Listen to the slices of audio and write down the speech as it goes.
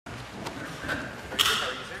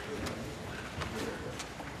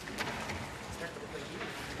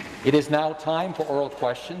It is now time for oral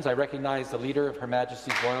questions. I recognize the Leader of Her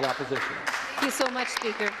Majesty's Loyal Opposition. Thank you so much,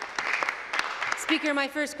 Speaker. Speaker, my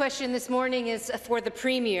first question this morning is for the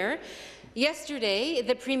Premier. Yesterday,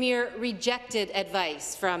 the Premier rejected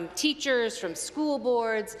advice from teachers, from school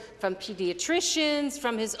boards, from pediatricians,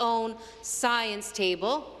 from his own science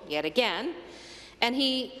table, yet again, and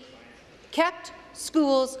he kept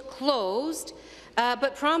schools closed,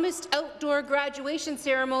 but promised outdoor graduation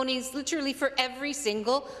ceremonies literally for every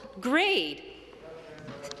single grade.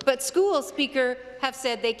 But schools, Speaker, have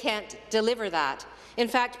said they can't deliver that. In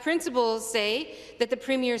fact, principals say that the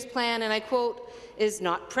Premier's plan, and I quote, is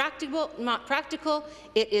not practical,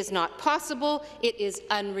 it is not possible, it is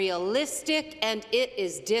unrealistic, and it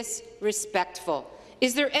is disrespectful.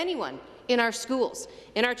 Is there anyone in our schools,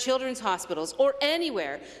 in our children's hospitals, or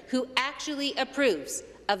anywhere who actually approves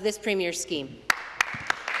of this Premier's scheme?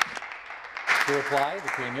 To reply, the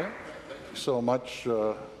Premier. Thank you so much,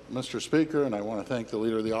 Mr. Speaker, and I want to thank the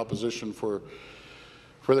Leader of the Opposition for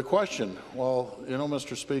the question. Well, you know,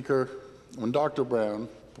 Mr. Speaker, when Dr. Brown,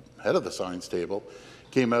 head of the science table,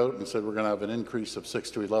 came out and said we're going to have an increase of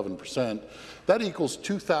 6 to 11%, that equals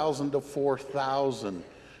 2,000 to 4,000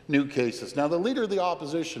 new cases. Now, the Leader of the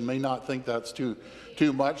Opposition may not think that's too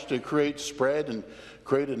much to create spread and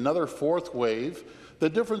create another fourth wave. The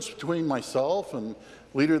difference between myself and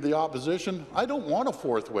Leader of the Opposition, I don't want a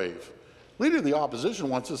fourth wave. Leader of the Opposition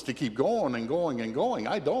wants us to keep going and going and going.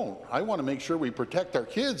 I don't. I want to make sure we protect our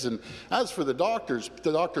kids. And as for the doctors,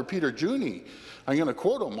 Dr. Peter Juni, I'm going to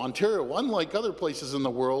quote him, Ontario, unlike other places in the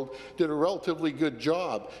world, did a relatively good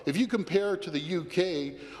job. If you compare to the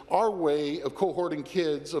UK, our way of cohorting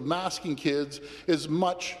kids, of masking kids, is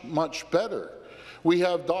much, much better. We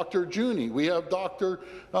have Dr. Juni, we have Dr.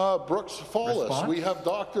 Brooks Follis, we have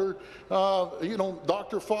Dr.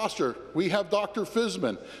 Dr. Foster, we have Dr.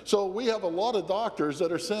 Fisman. So we have a lot of doctors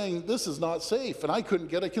that are saying this is not safe, and I couldn't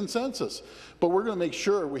get a consensus. But we're going to make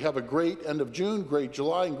sure we have a great end of June, great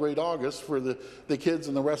July, and great August for the kids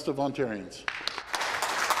and the rest of Ontarians.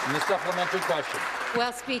 And the supplementary question.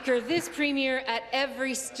 Well, Speaker, this Premier at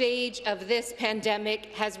every stage of this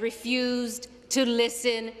pandemic has refused to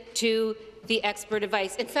listen to the expert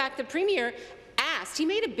advice. In fact, the Premier he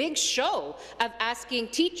made a big show of asking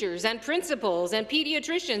teachers and principals and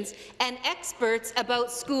pediatricians and experts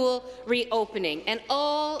about school reopening, and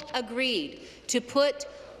all agreed to put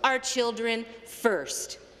our children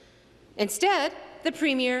first. Instead, the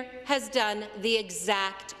Premier has done the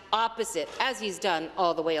exact opposite, as he's done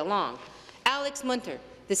all the way along. Alex Munter,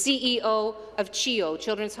 the CEO of CHEO,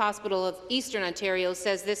 Children's Hospital of Eastern Ontario,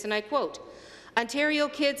 says this, and I quote, "Ontario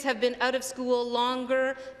kids have been out of school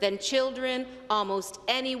longer than children almost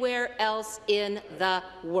anywhere else in the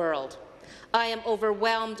world. I am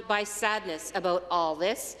overwhelmed by sadness about all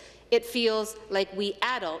this. It feels like we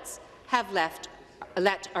adults have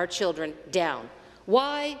let our children down."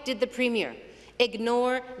 Why did the Premier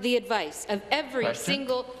ignore the advice of every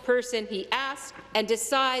single person he asked and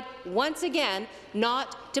decide once again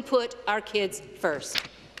not to put our kids first?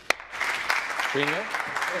 Premier.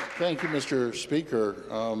 Thank you, Mr.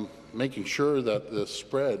 Speaker. Making sure that the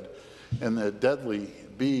spread and the deadly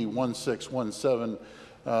B1617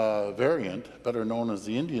 variant, better known as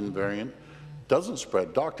the Indian variant, doesn't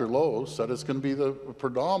spread. Dr. Lowe said it's going to be the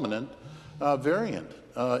predominant variant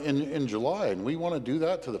in July, and we want to do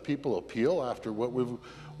that to the people of Peel after what we've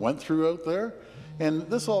went through out there. And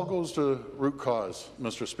this all goes to root cause,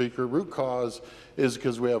 Mr. Speaker. Root cause is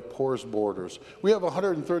because we have porous borders. We have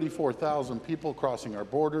 134,000 people crossing our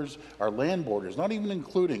borders, our land borders, not even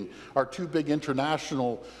including our two big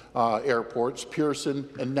international airports, Pearson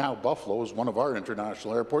and now Buffalo is one of our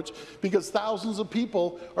international airports, because thousands of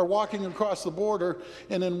people are walking across the border,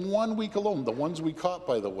 and in 1 week alone, the ones we caught,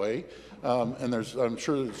 by the way, and I'm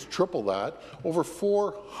sure it's triple that, over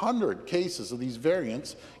 400 cases of these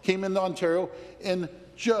variants came into Ontario in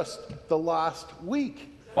just the last week.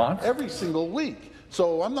 Every single week.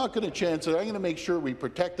 So I'm not going to chance it. I'm going to make sure we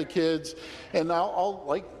protect the kids. And I'll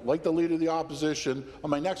like the Leader of the Opposition, on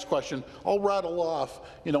my next question, I'll rattle off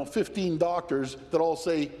 15 doctors that all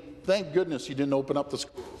say, thank goodness you didn't open up the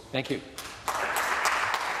schools. Thank you.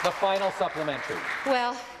 The final supplementary.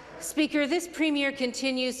 Well, Speaker, this Premier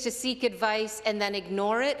continues to seek advice and then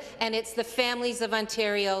ignore it, and it's the families of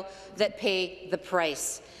Ontario that pay the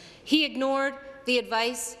price. He ignored the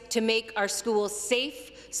advice to make our schools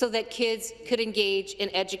safe so that kids could engage in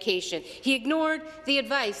education. He ignored the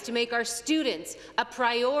advice to make our students a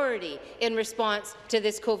priority in response to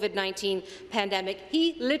this COVID-19 pandemic.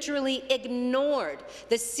 He literally ignored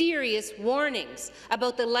the serious warnings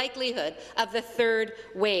about the likelihood of the third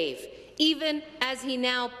wave, even as he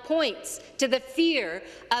now points to the fear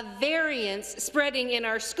of variants spreading in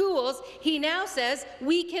our schools. He now says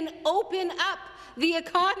we can open up the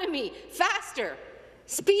economy faster.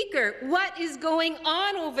 Speaker, what is going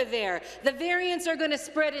on over there? The variants are going to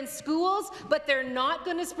spread in schools, but they're not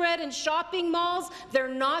going to spread in shopping malls.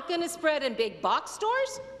 They're not going to spread in big box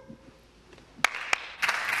stores.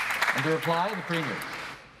 And to reply, the Premier.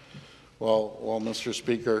 Well, Mr.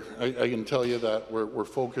 Speaker, I can tell you that we're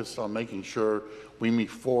focused on making sure we move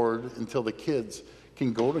forward until the kids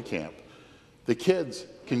can go to camp. The kids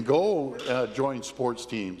can go join sports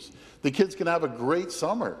teams. The kids can have a great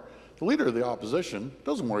summer. The Leader of the Opposition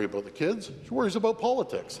doesn't worry about the kids. She worries about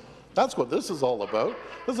politics. That's what this is all about.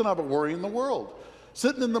 Doesn't have a worry in the world.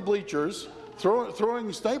 Sitting in the bleachers,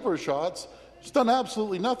 throwing sniper shots. She's done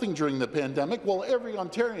absolutely nothing during the pandemic while every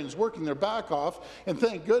Ontarian is working their back off, and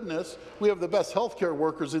thank goodness we have the best healthcare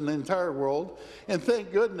workers in the entire world, and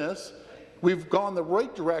thank goodness we've gone the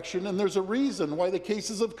right direction, and there's a reason why the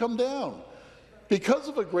cases have come down. Because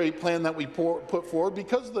of a great plan that we put forward,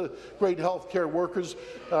 because of the great healthcare workers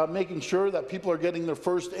making sure that people are getting their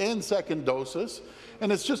first and second doses.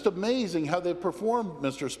 And it's just amazing how they performed,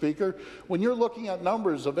 Mr. Speaker. When you're looking at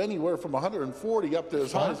numbers of anywhere from 140 up to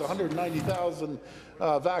as high as 190,000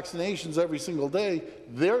 vaccinations every single day,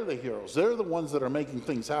 they're the heroes. They're the ones that are making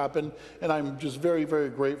things happen. And I'm just very, very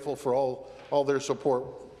grateful for all their support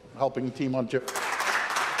helping Team Ontario.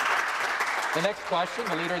 The next question,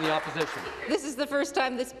 the Leader of the Opposition. This is the first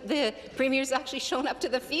time the Premier's actually shown up to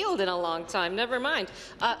the field in a long time. Never mind.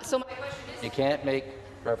 So my question is... You can't make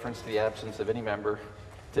reference to the absence of any member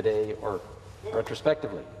today or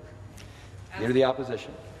retrospectively. Leader of the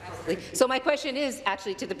Opposition. So my question is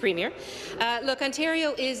actually to the Premier. Look,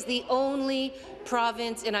 Ontario is the only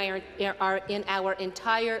province in our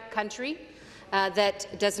entire country that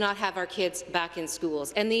does not have our kids back in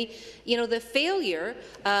schools. And the failure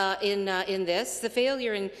in this, the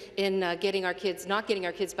failure in not getting our kids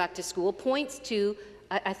back to school points to,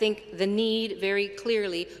 I think, the need very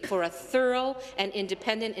clearly for a thorough and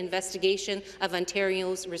independent investigation of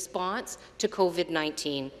Ontario's response to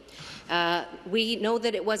COVID-19. We know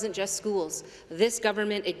that it wasn't just schools. This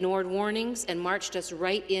government ignored warnings and marched us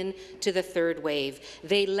right into the third wave.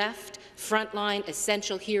 They left frontline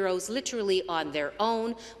essential heroes literally on their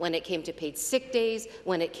own when it came to paid sick days,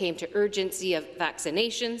 when it came to urgency of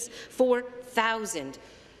vaccinations. 4,000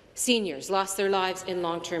 seniors lost their lives in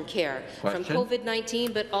long-term care from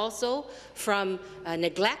COVID-19, but also from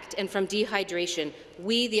neglect and from dehydration.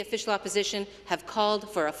 We, the official opposition, have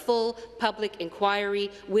called for a full public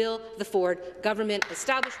inquiry. Will the Ford government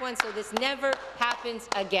establish one so this never happens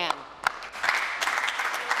again?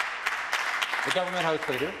 The Government House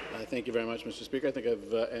Leader. Thank you very much, Mr. Speaker. I think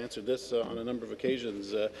I've answered this on a number of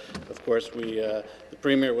occasions. Of course, the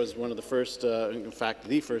Premier was one of the first, in fact,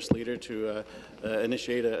 the first leader to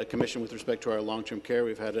initiate a commission with respect to our long-term care.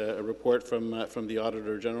 We've had a report from the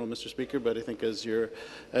Auditor General, Mr. Speaker, but I think as you're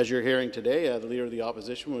hearing today, the Leader of the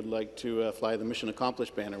Opposition would like to fly the mission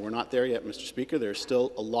accomplished banner. We're not there yet, Mr. Speaker. There's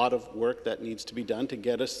still a lot of work that needs to be done to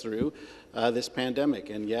get us through this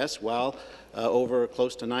pandemic. And yes, while over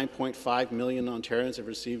close to 9.5 million Ontarians have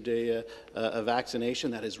received a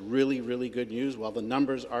vaccination, that is really, really good news. While the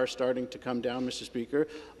numbers are starting to come down, Mr. Speaker,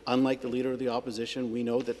 unlike the Leader of the Opposition, we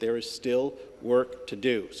know that there is still work to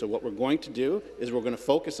do. So what we're going to do is we're going to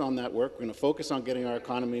focus on that work. We're going to focus on getting our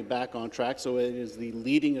economy back on track so it is the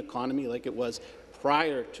leading economy like it was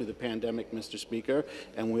prior to the pandemic, Mr. Speaker,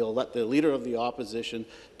 and we'll let the Leader of the Opposition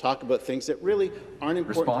talk about things that really aren't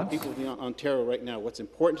important to the people of Ontario right now. What's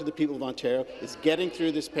important to the people of Ontario is getting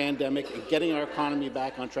through this pandemic and getting our economy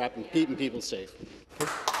back on track and keeping people safe.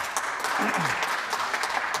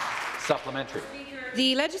 Supplementary.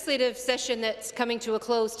 The legislative session that's coming to a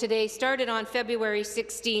close today started on February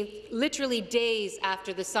 16th, literally days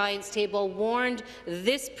after the Science Table warned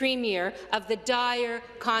this Premier of the dire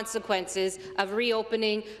consequences of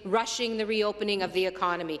rushing the reopening of the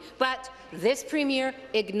economy. But this Premier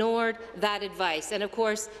ignored that advice. And of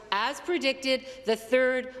course, as predicted, the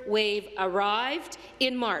third wave arrived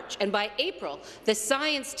in March. And by April, the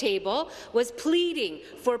Science Table was pleading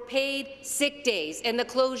for paid sick days and the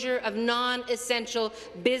closure of non-essential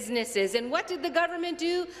businesses. And what did the government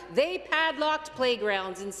do? They padlocked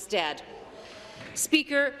playgrounds instead.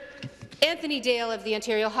 Speaker, Anthony Dale of the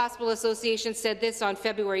Ontario Hospital Association said this on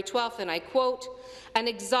February 12th, and I quote, An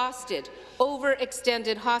exhausted,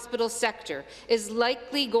 overextended hospital sector is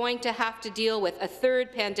likely going to have to deal with a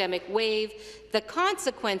third pandemic wave, the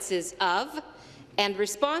consequences of and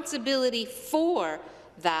responsibility for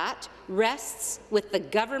that rests with the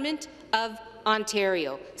Government of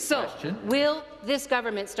Ontario. So, will this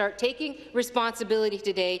government start taking responsibility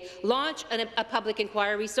today, launch a public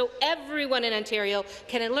inquiry so everyone in Ontario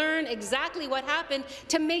can learn exactly what happened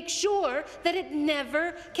to make sure that it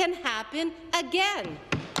never can happen again?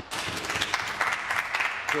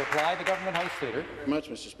 To reply, the Government House Leader. Very much,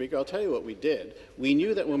 Mr. Speaker. I'll tell you what we did. We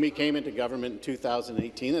knew that when we came into government in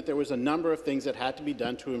 2018 that there was a number of things that had to be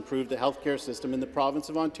done to improve the healthcare system in the province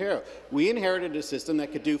of Ontario. We inherited a system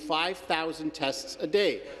that could do 5,000 tests a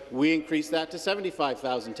day. We increased that to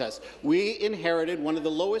 75,000 tests. We inherited one of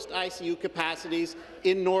the lowest ICU capacities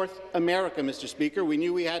in North America, Mr. Speaker. We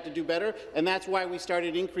knew we had to do better, and that's why we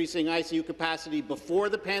started increasing ICU capacity before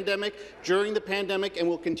the pandemic, during the pandemic, and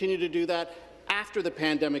we'll continue to do that after the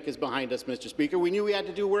pandemic is behind us, Mr. Speaker. We knew we had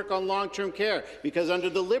to do work on long-term care because under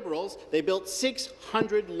the Liberals, they built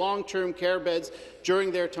 600 long-term care beds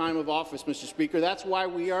during their time of office, Mr. Speaker. That's why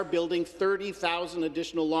we are building 30,000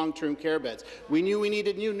 additional long-term care beds. We knew we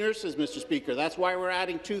needed new nurses, Mr. Speaker. That's why we're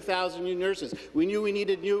adding 2,000 new nurses. We knew we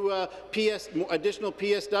needed new additional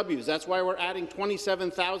PSWs. That's why we're adding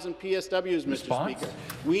 27,000 PSWs, Mr. Speaker.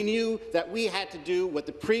 We knew that we had to do what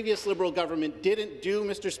the previous Liberal government didn't do,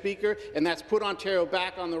 Mr. Speaker, and that's put Ontario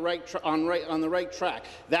back on the right track.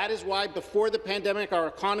 That is why before the pandemic our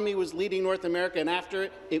economy was leading North America, and after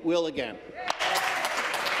it, it will again.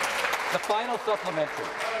 The final supplementary.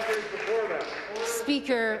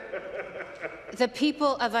 Speaker, the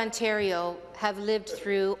people of Ontario have lived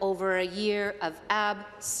through over a year of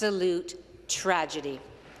absolute tragedy.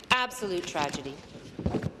 Absolute tragedy.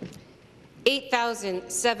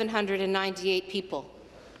 8,798 people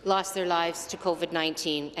lost their lives to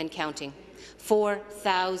COVID-19 and counting.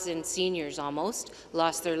 4,000 seniors almost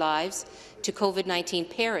lost their lives to COVID-19,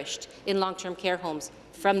 perished in long-term care homes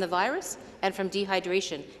from the virus and from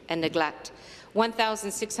dehydration and neglect.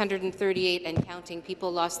 1,638 and counting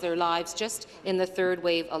people lost their lives just in the third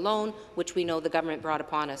wave alone, which we know the government brought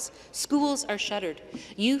upon us. Schools are shuttered.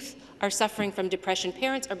 Youth are suffering from depression.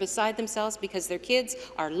 Parents are beside themselves because their kids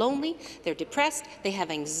are lonely, they're depressed, they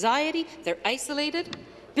have anxiety, they're isolated.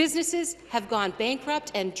 Businesses have gone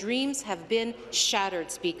bankrupt and dreams have been shattered,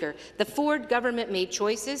 Speaker. The Ford government made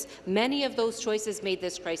choices. Many of those choices made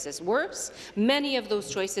this crisis worse. Many of those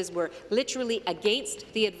choices were literally against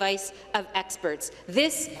the advice of experts.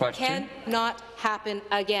 This cannot happen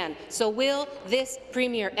again. So will this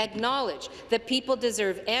Premier acknowledge that people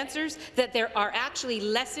deserve answers, that there are actually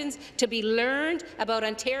lessons to be learned about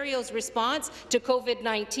Ontario's response to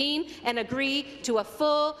COVID-19, and agree to a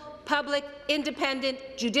full, public, independent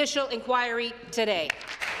judicial inquiry today?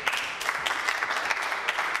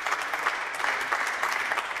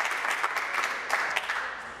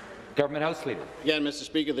 Government House Leader. Again, Mr.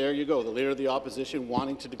 Speaker, there you go. The Leader of the Opposition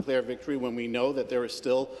wanting to declare victory when we know that there is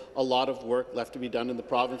still a lot of work left to be done in the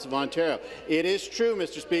province of Ontario. It is true,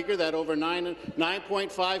 Mr. Speaker, that over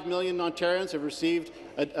 9.5 million Ontarians have received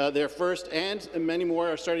their first, and many more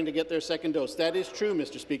are starting to get their second dose. That is true,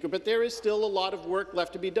 Mr. Speaker, but there is still a lot of work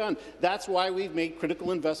left to be done. That's why we've made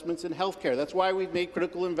critical investments in health care. That's why we've made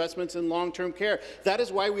critical investments in long-term care. That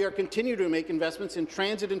is why we are continuing to make investments in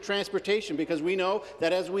transit and transportation, because we know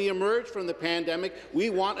that as we emerge from the pandemic,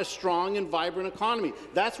 we want a strong and vibrant economy.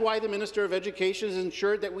 That's why the Minister of Education has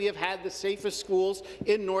ensured that we have had the safest schools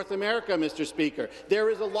in North America, Mr. Speaker.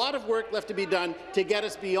 There is a lot of work left to be done to get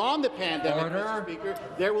us beyond the pandemic, Mr. Speaker.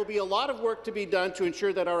 There will be a lot of work to be done to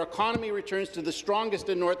ensure that our economy returns to the strongest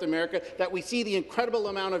in North America, that we see the incredible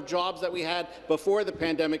amount of jobs that we had before the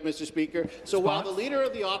pandemic, Mr. Speaker. So while the Leader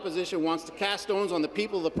of the Opposition wants to cast stones on the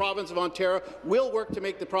people of the province of Ontario, we'll work to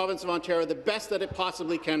make the province of Ontario the best that it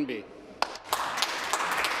possibly can be.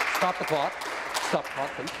 Stop the clock. Stop the clock,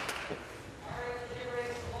 please.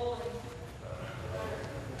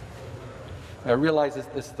 I realize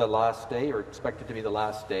this is the last day, or expected to be the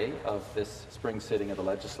last day, of this spring sitting of the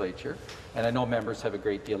Legislature, and I know members have a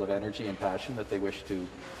great deal of energy and passion that they wish to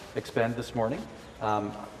expend this morning.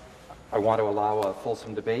 I want to allow a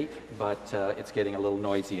fulsome debate, but it's getting a little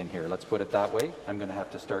noisy in here. Let's put it that way. I'm going to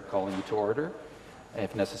have to start calling you to order,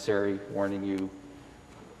 if necessary, warning you,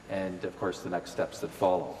 and of course the next steps that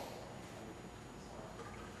follow,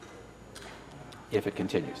 if it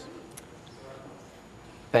continues.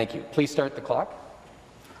 Thank you. Please start the clock.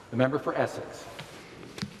 The member for Essex.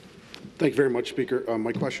 Thank you very much, Speaker.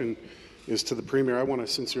 My question is to the Premier. I want to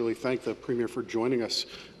sincerely thank the Premier for joining us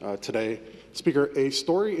today. Speaker, a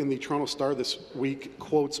story in the Toronto Star this week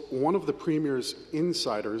quotes one of the Premier's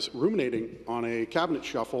insiders ruminating on a cabinet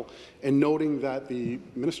shuffle and noting that the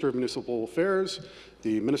Minister of Municipal Affairs,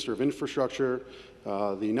 the Minister of Infrastructure,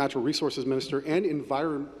 the Natural Resources Minister and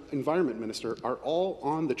Environment Minister are all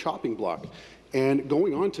on the chopping block, and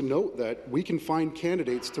going on to note that we can find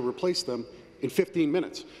candidates to replace them in 15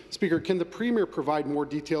 minutes. Speaker, can the Premier provide more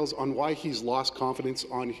details on why he's lost confidence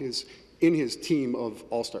in his team of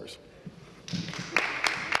all-stars?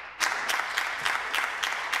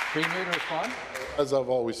 Premier to respond. As I've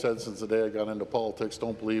always said since the day I got into politics,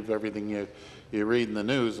 don't believe everything you read in the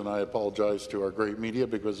news, and I apologize to our great media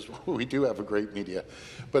because we do have a great media.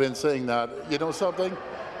 But in saying that, you know something?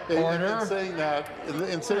 In saying that,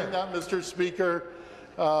 Mr. Speaker,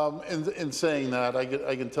 in saying that,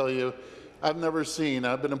 I can tell you, I've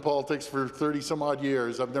been in politics for 30-some-odd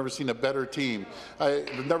years, I've never seen a better team.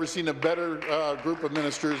 I've never seen a better group of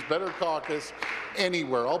ministers, better caucus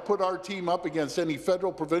anywhere. I'll put our team up against any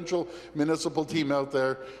federal, provincial, municipal team out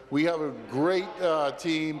there. We have a great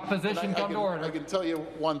team. Position come to order. I can tell you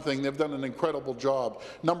one thing, they've done an incredible job.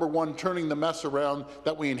 Number one, turning the mess around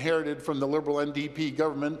that we inherited from the Liberal NDP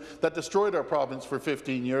government that destroyed our province for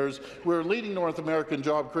 15 years. We're leading North American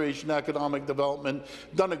job creation, economic development,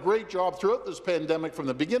 done a great job throughout this pandemic, from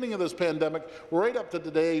the beginning of this pandemic right up to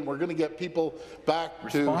today. We're going to get people back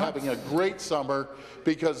to having a great summer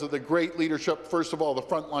because of the great leadership, first of all, the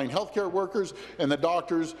frontline healthcare workers and the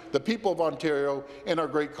doctors, the people of Ontario, and our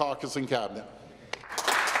great caucus and cabinet.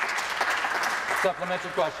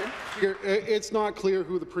 Supplementary question. It's not clear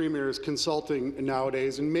who the Premier is consulting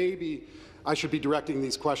nowadays, and maybe I should be directing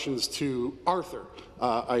these questions to Arthur,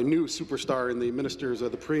 a new superstar in the ministers of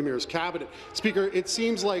the Premier's cabinet. Speaker, it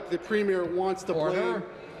seems like the Premier wants to blame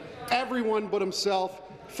everyone but himself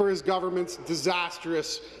for his government's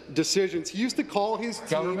disastrous decisions. He used to call his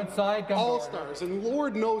team all-stars, and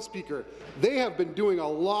Lord knows, Speaker, they have been doing a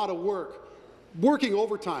lot of work, working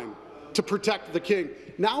overtime to protect the king.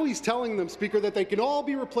 Now he's telling them, Speaker, that they can all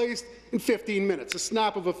be replaced in 15 minutes, a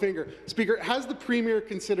snap of a finger. Speaker, has the Premier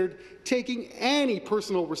considered taking any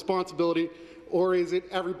personal responsibility, or is it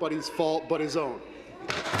everybody's fault but his own?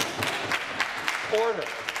 Order.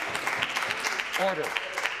 Order.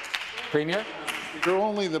 Premier? You're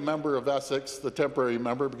only the member of Essex, the temporary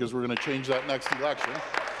member, because we're going to change that next election.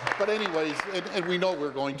 But anyways, and we know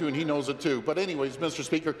we're going to, and he knows it too. But anyways, Mr.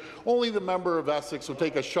 Speaker, only the member of Essex will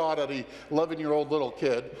take a shot at a 11-year-old little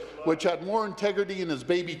kid, which had more integrity in his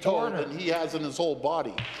baby toe than he has in his whole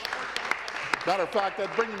body. Matter of fact,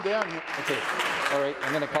 I'd bring him down here. Okay. All right.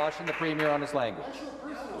 I'm going to caution the Premier on his language.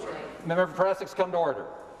 Member for Essex, come to order.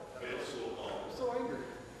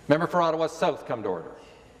 Member for Ottawa South, come to order.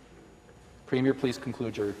 Premier, please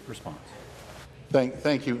conclude your response.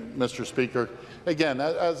 Thank you, Mr. Speaker. Again,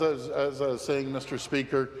 as I was saying, Mr.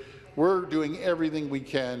 Speaker, we're doing everything we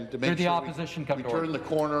can to make sure we turn the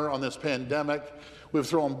corner on this pandemic. We've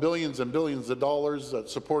thrown billions and billions of dollars at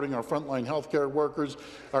supporting our frontline healthcare workers,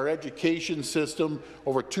 our education system,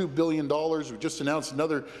 over $2 billion. We just announced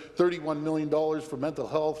another $31 million for mental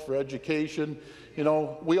health, for education. You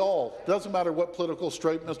know, doesn't matter what political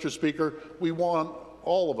stripe, Mr. Speaker,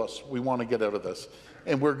 all of us, we want to get out of this,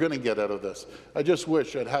 and we're going to get out of this. I just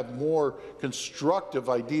wish I'd have more constructive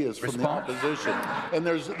ideas from the opposition, and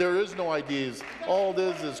there is no ideas. All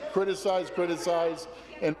it is criticize,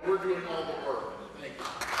 and we're doing all the work. Thank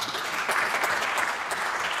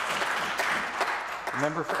you.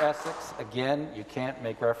 Member for Essex, again, you can't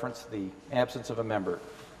make reference to the absence of a member.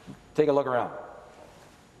 Take a look around.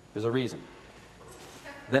 There's a reason.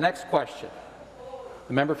 The next question,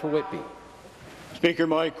 the member for Whitby. Speaker,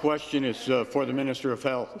 my question is for the Minister of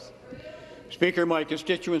Health. Speaker, my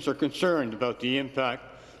constituents are concerned about the impact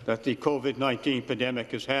that the COVID-19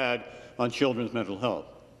 pandemic has had on children's mental health.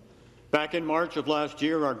 Back in March of last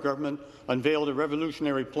year, our government unveiled a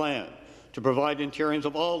revolutionary plan to provide Ontarians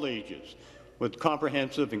of all ages with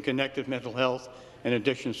comprehensive and connected mental health and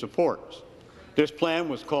addiction supports. This plan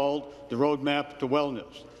was called the Roadmap to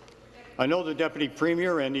Wellness. I know the Deputy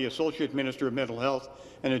Premier and the Associate Minister of Mental Health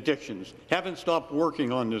and Addictions haven't stopped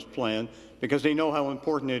working on this plan because they know how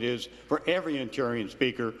important it is for every Ontarian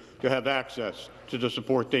Speaker to have access to the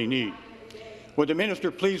support they need. Would the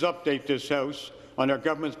Minister please update this House on our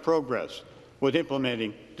government's progress with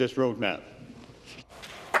implementing this roadmap?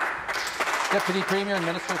 Deputy Premier and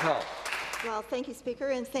Minister of Health. Well, thank you, Speaker,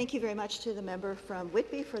 and thank you very much to the member from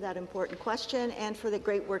Whitby for that important question and for the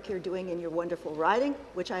great work you're doing in your wonderful riding,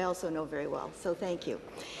 which I also know very well, so thank you.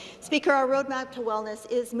 Speaker, our roadmap to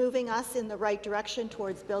wellness is moving us in the right direction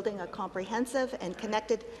towards building a comprehensive and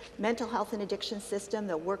connected mental health and addiction system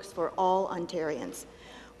that works for all Ontarians.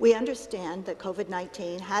 We understand that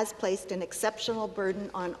COVID-19 has placed an exceptional burden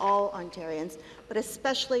on all Ontarians, but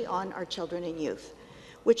especially on our children and youth,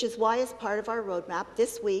 which is why, as part of our roadmap,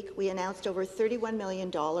 this week we announced over $31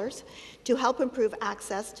 million to help improve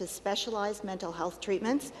access to specialized mental health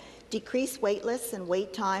treatments, decrease wait lists and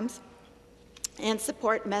wait times, and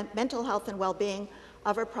support mental health and well-being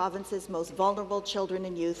of our province's most vulnerable children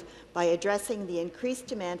and youth by addressing the increased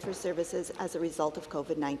demand for services as a result of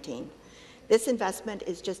COVID-19. This investment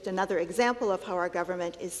is just another example of how our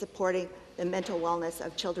government is supporting the mental wellness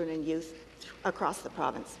of children and youth across the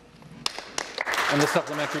province. And the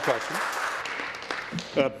supplementary question.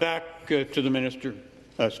 Back to the Minister,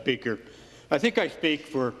 Speaker. I think I speak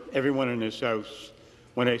for everyone in this House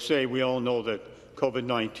when I say we all know that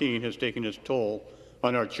COVID-19 has taken its toll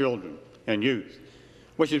on our children and youth,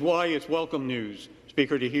 which is why it's welcome news,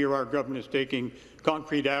 Speaker, to hear our government is taking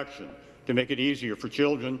concrete action to make it easier for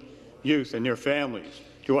children, youth and their families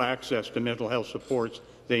to access the mental health supports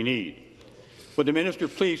they need. Would the Minister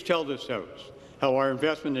please tell this House how our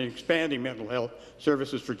investment in expanding mental health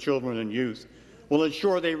services for children and youth will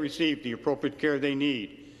ensure they receive the appropriate care they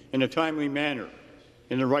need in a timely manner,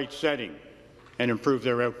 in the right setting, and improve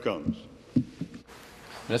their outcomes?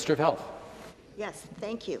 Minister of Health. Yes,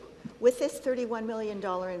 thank you. With this $31 million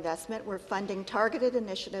investment, we're funding targeted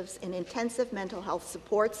initiatives in intensive mental health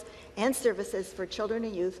supports and services for children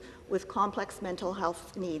and youth with complex mental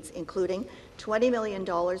health needs, including $20 million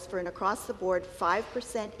for an across-the-board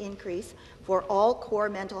 5% increase for all core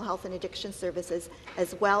mental health and addiction services,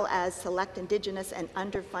 as well as select Indigenous and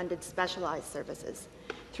underfunded specialized services.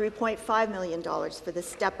 $3.5 million for the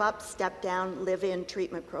Step Up, Step Down, Live-In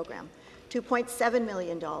treatment program. $2.7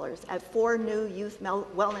 million at 4 new youth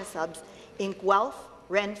wellness hubs in Guelph,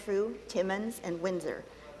 Renfrew, Timmins, and Windsor.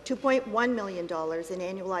 $2.1 million in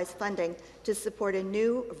annualized funding to support a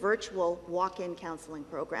new virtual walk-in counselling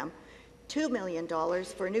program. $2 million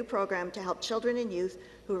for a new program to help children and youth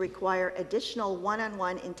who require additional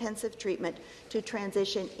one-on-one intensive treatment to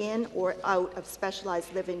transition in or out of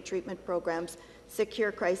specialized live-in treatment programs,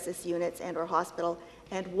 secure crisis units and/or hospital,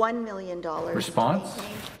 and $1 million Response? to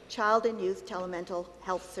maintain child and youth telemental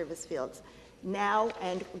health service fields. Now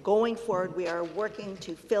and going forward, we are working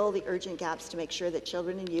to fill the urgent gaps to make sure that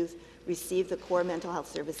children and youth receive the core mental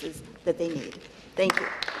health services that they need. Thank you.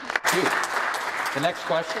 Thank you. The next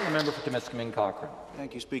question, the member for Timiskaming Cochrane.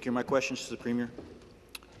 Thank you, Speaker. My question is to the Premier.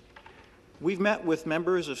 We've met with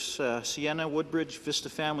members of Sienna Woodbridge Vista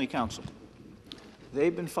Family Council.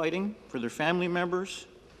 They've been fighting for their family members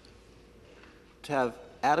to have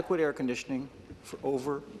adequate air conditioning for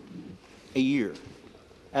over a year.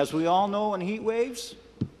 As we all know, in heat waves,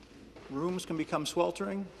 rooms can become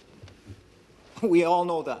sweltering. We all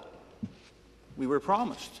know that. We were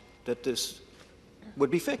promised that this would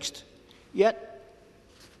be fixed. Yet,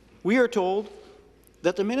 we are told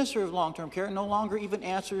that the Minister of Long-Term Care no longer even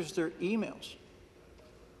answers their emails.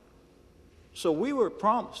 So we were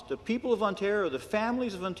promised, the people of Ontario, the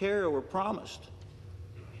families of Ontario were promised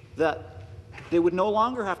that they would no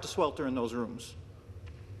longer have to swelter in those rooms,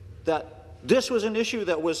 that this was an issue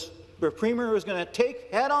that the Premier was going to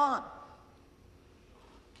take head on.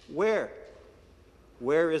 Where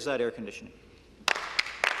is that air conditioning?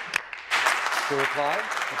 To reply,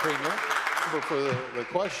 the Premier. For the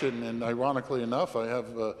question, and ironically enough, I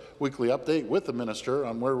have a weekly update with the Minister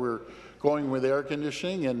on where we're going with air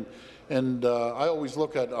conditioning, and I always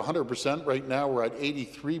look at 100%. Right now we're at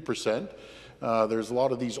 83%. There's a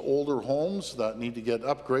lot of these older homes that need to get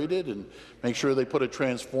upgraded and make sure they put a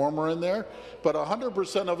transformer in there, but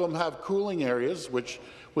 100% of them have cooling areas, which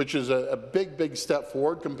is a big step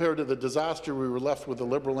forward compared to the disaster we were left with the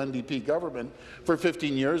Liberal NDP government for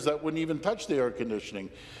 15 years that wouldn't even touch the air conditioning.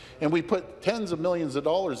 And we put tens of millions of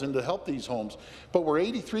dollars in to help these homes. But we're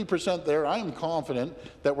 83% there. I am confident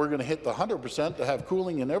that we're going to hit the 100% to have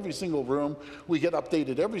cooling in every single room. We get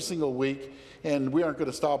updated every single week, and we aren't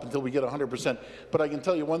going to stop until we get 100%. But I can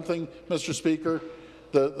tell you one thing, Mr. Speaker,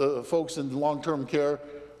 the folks in long-term care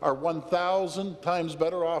are 1,000 times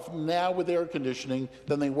better off now with air conditioning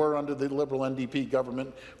than they were under the Liberal NDP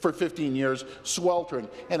government for 15 years, sweltering.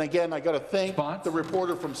 And again, I got to thank the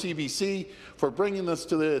reporter from CBC for bringing this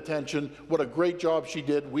to the attention. What a great job she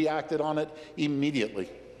did. We acted on it immediately.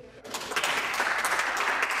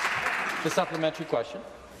 The supplementary question.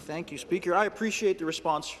 Thank you, Speaker. I appreciate the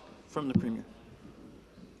response from the Premier.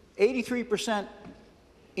 83%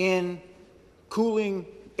 in cooling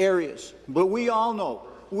areas. But we all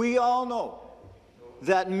know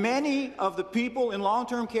that many of the people in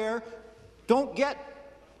long-term care don't get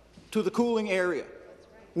to the cooling area.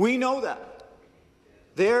 We know that.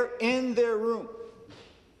 They're in their room.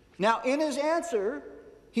 Now, in his answer,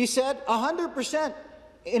 he said 100%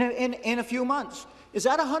 in a few months. Is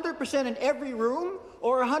that 100% in every room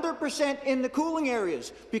or 100% in the cooling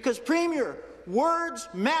areas? Because, Premier, words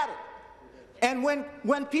matter. And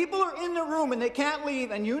when people are in the room and they can't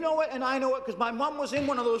leave, and you know it and I know it because my mom was in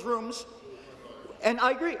one of those rooms, and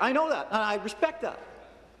I agree, I know that, and I respect that.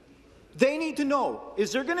 They need to know,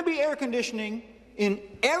 is there going to be air conditioning in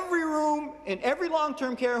every room, in every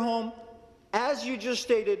long-term care home, as you just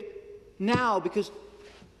stated, now? Because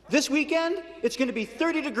this weekend, it's going to be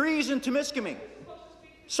 30 degrees in Temiskaming.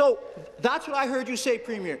 So that's what I heard you say,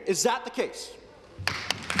 Premier. Is that the case?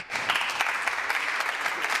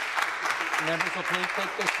 Members will please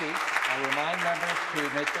take their seats. I remind members to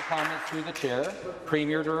make their comments through the chair.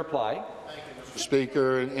 Premier to reply. Thank you, Mr.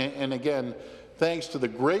 Speaker. And again, thanks to the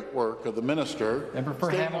great work of the minister,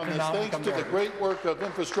 thanks to the great work of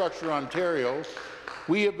Infrastructure Ontario,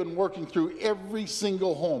 we have been working through every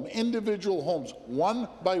single home, individual homes, one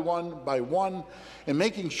by one, and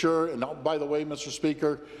making sure, and by the way, Mr.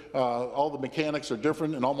 Speaker, all the mechanics are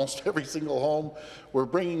different in almost every single home. We're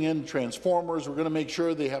bringing in transformers. We're going to make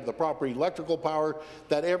sure they have the proper electrical power,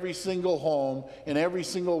 that every single home in every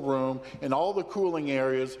single room and all the cooling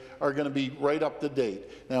areas are going to be right up to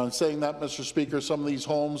date. Now, in saying that, Mr. Speaker, some of these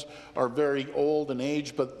homes are very old and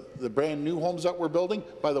aged, but the brand new homes that we're building,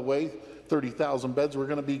 by the way, 30,000 beds we're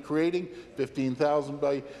going to be creating, 15,000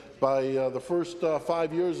 by the first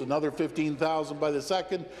 5 years, another 15,000 by the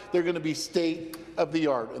second. They're going to be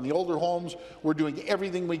state-of-the-art. And the older homes, we're doing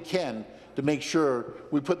everything we can to make sure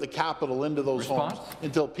we put the capital into those homes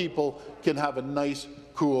until people can have a nice,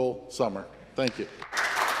 cool summer. Thank you.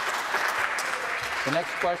 The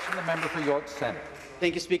next question, the member for York Centre.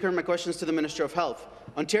 Thank you, Speaker. My question is to the Minister of Health.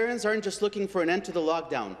 Ontarians aren't just looking for an end to the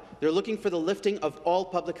lockdown. They're looking for the lifting of all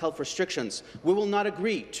public health restrictions. We will not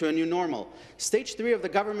agree to a new normal. Stage 3 of the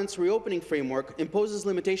government's reopening framework imposes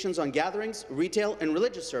limitations on gatherings, retail and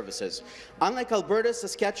religious services. Unlike Alberta,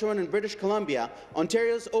 Saskatchewan and British Columbia,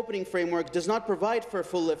 Ontario's opening framework does not provide for a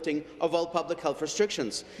full lifting of all public health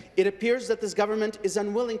restrictions. It appears that this government is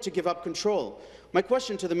unwilling to give up control. My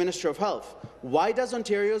question to the Minister of Health: why does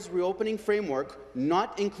Ontario's reopening framework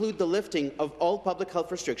not include the lifting of all public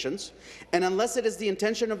health restrictions? And unless it is the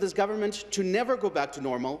intention of this government to never go back to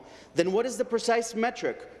normal, then what is the precise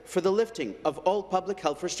metric for the lifting of all public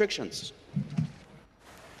health restrictions?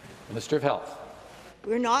 Minister of Health.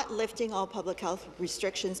 We're not lifting all public health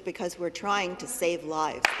restrictions because we're trying to save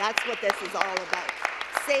lives. That's what this is all about.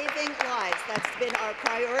 Saving lives. That's been our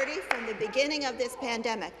priority from the beginning of this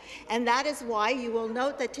pandemic. And that is why you will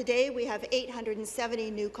note that today we have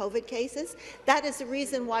 870 new COVID cases. That is the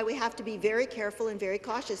reason why we have to be very careful and very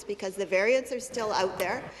cautious, because the variants are still out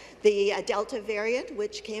there. The Delta variant,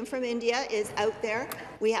 which came from India, is out there.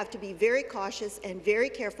 We have to be very cautious and very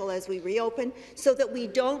careful as we reopen so that we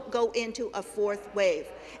don't go into a fourth wave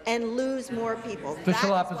and lose more people.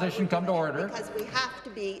 Official opposition, come to order. Because we have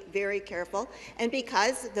to be very careful, and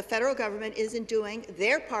because the federal government isn't doing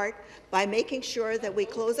their part by making sure that we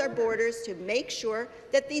close our borders to make sure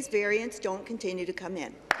that these variants don't continue to come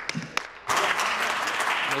in.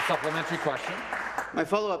 A supplementary question. My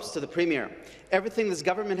follow-ups to the Premier. Everything this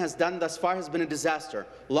government has done thus far has been a disaster.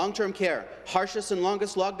 Long-term care, harshest and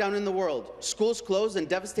longest lockdown in the world, schools closed and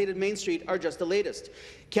devastated Main Street are just the latest.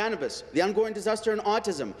 Cannabis, the ongoing disaster in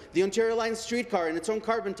autism, the Ontario Line streetcar and its own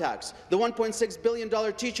carbon tax, the $1.6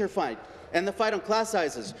 billion teacher fine, and the fight on class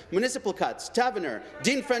sizes, municipal cuts, Taverner,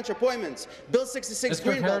 Dean French appointments, Bill 66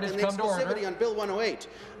 Greenbelt and the exclusivity on Bill 108,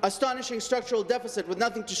 astonishing structural deficit with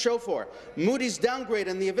nothing to show for, Moody's downgrade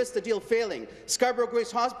and the Avista deal failing, Scarborough Grace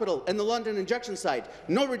Hospital and the London injection site,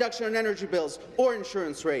 no reduction in energy bills or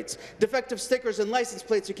insurance rates, defective stickers and license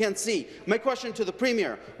plates you can't see. My question to the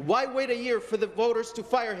Premier: why wait a year for the voters to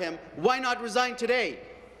fire him? Why not resign today?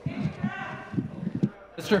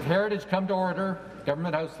 Minister of Heritage, come to order.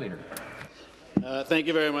 Government House Leader. Thank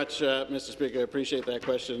you very much, Mr. Speaker. I appreciate that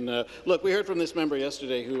question. Look, we heard from this member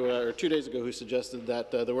yesterday, or 2 days ago, who suggested that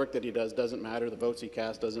the work that he does doesn't matter, the votes he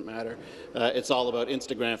casts doesn't matter. It's all about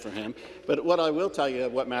Instagram for him. But what I will tell you,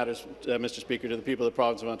 what matters, Mr. Speaker, to the people of the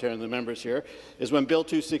province of Ontario and the members here, is when Bill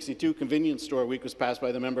 262, Convenience Store Week, was passed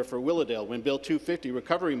by the member for Willowdale, when Bill 250,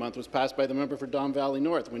 Recovery Month, was passed by the member for Don Valley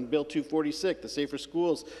North, when Bill 246, the Safer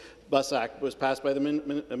Schools Bus Act, was passed by the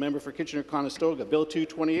member for Kitchener-Conestoga, Bill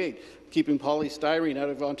 228, keeping polystyrene out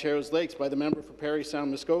of Ontario's lakes, by the member for Parry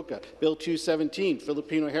Sound Muskoka. Bill 217,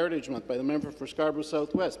 Filipino Heritage Month, by the member for Scarborough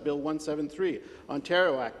Southwest. Bill 173,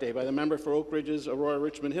 Ontario Act Day, by the member for Oak Ridges, Aurora,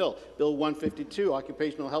 Richmond Hill. Bill 152,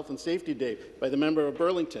 Occupational Health and Safety Day, by the member of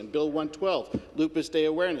Burlington. Bill 112, Lupus Day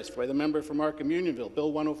Awareness, by the member for Markham Unionville.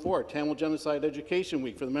 Bill 104, Tamil Genocide Education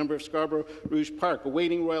Week, for the member of Scarborough Rouge Park.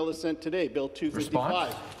 Awaiting royal assent today. Bill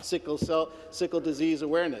 255, Sickle Disease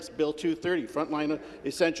Awareness. Bill 230, Frontline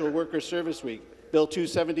Essential Workers Service Week. Bill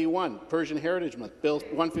 271, Persian Heritage Month. Bill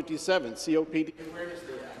 157, COPD Awareness Day.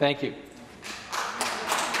 Thank you.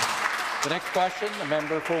 The next question, the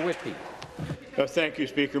member for Whitby. Thank you,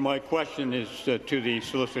 Speaker. My question is to the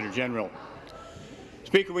Solicitor General.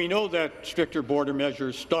 Speaker, we know that stricter border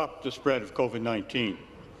measures stopped the spread of COVID-19.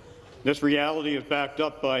 This reality is backed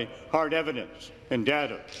up by hard evidence and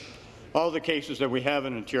data. All the cases that we have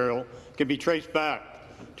in Ontario can be traced back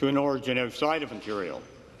to an origin outside of Ontario.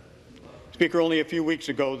 Speaker, only a few weeks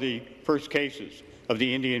ago, the first cases of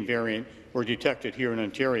the Indian variant were detected here in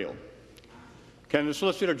Ontario. Can the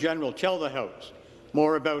Solicitor General tell the House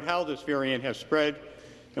more about how this variant has spread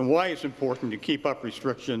and why it's important to keep up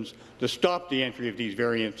restrictions to stop the entry of these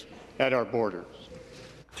variants at our borders?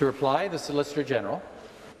 To reply, the Solicitor General.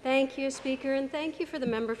 Thank you, Speaker, and thank you for the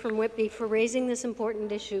member from Whitby for raising this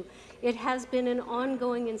important issue. It has been an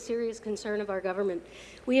ongoing and serious concern of our government.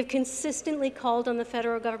 We have consistently called on the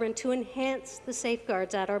federal government to enhance the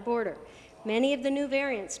safeguards at our border. Many of the new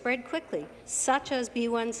variants spread quickly, such as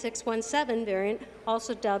B.1.617 variant,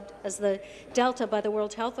 also dubbed as the Delta by the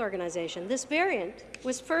World Health Organization. This variant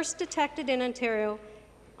was first detected in Ontario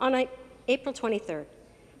on April 23rd.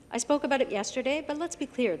 I spoke about it yesterday, but let's be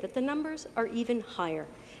clear that the numbers are even higher.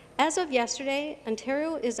 As of yesterday,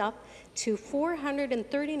 Ontario is up to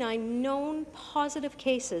 439 known positive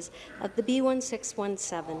cases of the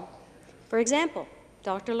B.1.617. For example,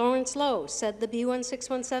 Dr. Lawrence Lowe said the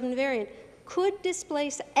B.1.617 variant could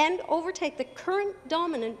displace and overtake the current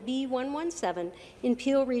dominant B.1.1.7 in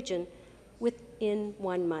Peel region within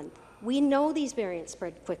 1 month. We know these variants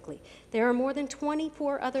spread quickly. There are more than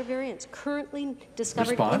 24 other variants currently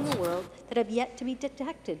discovered in the world that have yet to be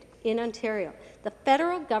detected in Ontario. The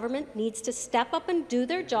federal government needs to step up and do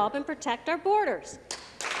their job and protect our borders.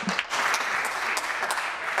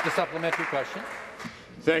 The supplementary question.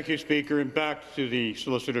 Thank you, Speaker. And back to the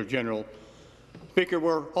Solicitor General. Speaker,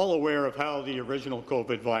 we're all aware of how the original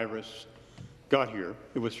COVID virus got here.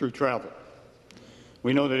 It was through travel.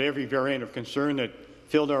 We know that every variant of concern that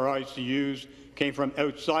filled our ICUs came from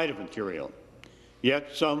outside of Ontario. Yet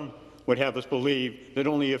some would have us believe that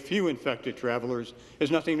only a few infected travellers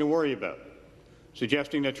is nothing to worry about,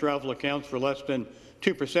 suggesting that travel accounts for less than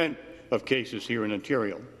 2% of cases here in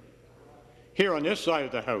Ontario. Here on this side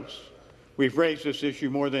of the House, we've raised this issue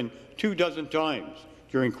more than 24 times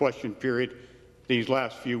during question period these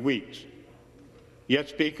last few weeks. Yet,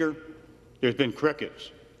 Speaker, there's been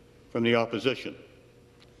crickets from the opposition.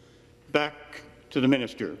 Back to the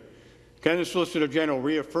Minister. Can the Solicitor General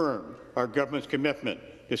reaffirm our government's commitment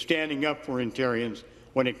to standing up for Ontarians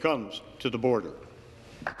when it comes to the border?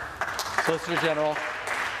 Solicitor General.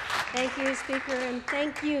 Thank you, Speaker, and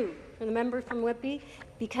thank you for the member from Whitby,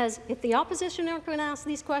 because if the opposition aren't going to ask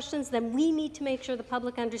these questions, then we need to make sure the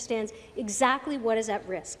public understands exactly what is at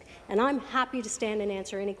risk, and I'm happy to stand and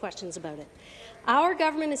answer any questions about it. Our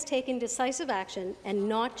government is taking decisive action, and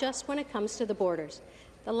not just when it comes to the borders.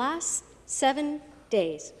 The last 7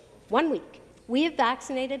 days, 1 week, we have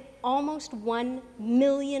vaccinated almost 1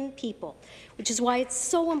 million people, which is why it's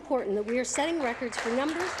so important that we are setting records for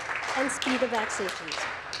numbers and speed of vaccinations.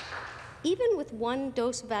 Even with 1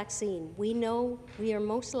 dose of vaccine, we know we are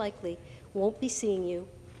most likely won't be seeing you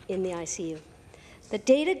in the ICU. The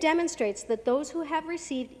data demonstrates that those who have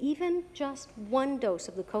received even just 1 dose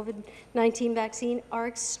of the COVID-19 vaccine are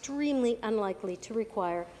extremely unlikely to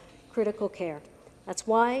require critical care. That's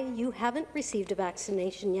why you haven't received a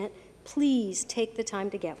vaccination yet. Please take the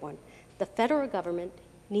time to get one. The federal government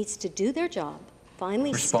needs to do their job,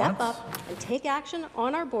 finally step up and take action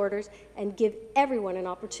on our borders and give everyone an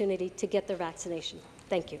opportunity to get their vaccination.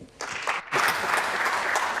 Thank you.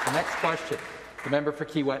 The next question, the member for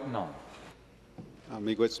Kiiwetinoong.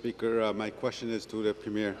 Miigwech Speaker, my question is to the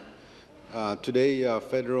Premier. Today,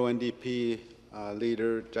 federal NDP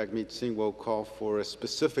leader Jagmeet Singh will call for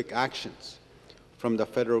specific actions from the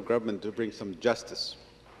federal government to bring some justice,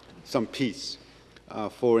 some peace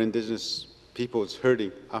for Indigenous peoples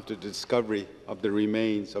hurting after the discovery of the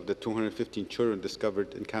remains of the 215 children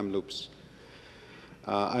discovered in Kamloops.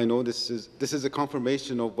 I know this is a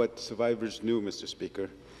confirmation of what survivors knew, Mr.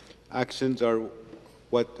 Speaker. Actions are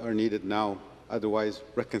what are needed now. Otherwise,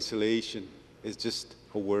 reconciliation is just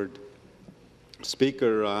a word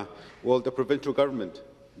Speaker, will the provincial government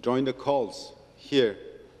join the calls here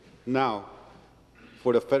now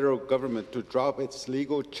for the federal government to drop its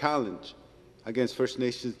legal challenge against First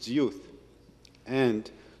Nations youth and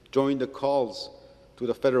join the calls to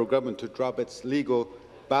the federal government to drop its legal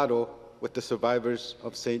battle with the survivors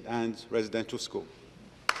of St. Anne's Residential School?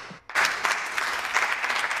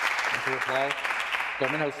 To reply,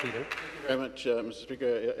 Government House Leader. Very much, Mr.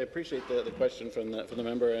 Speaker. I appreciate the question from the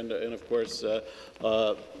member, and of course,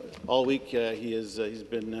 all week he's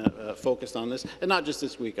been focused on this, and not just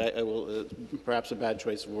this week. I will perhaps a bad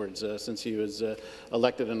choice of words since he was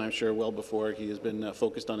elected, and I'm sure well before he has been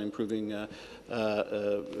focused on improving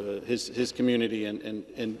his community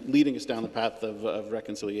and leading us down the path of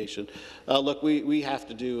reconciliation. Look, we have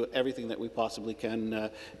to do everything that we possibly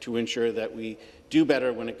can to ensure that we do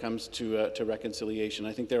better when it comes to reconciliation.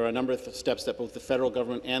 I think there are a number of steps that both the federal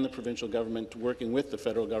government and the provincial government, working with the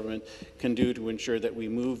federal government, can do to ensure that we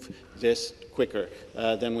move this quicker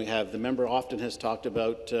than we have. The member often has talked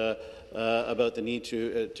about the need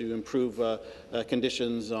to improve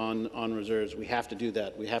conditions on reserves. We have to do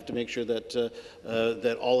that. We have to make sure that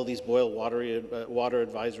that all of these boil water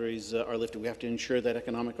advisories are lifted. We have to ensure that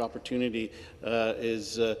economic opportunity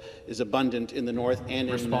is abundant in the north and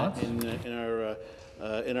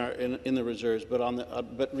in the reserves.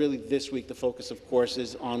 But really this week the focus, of course,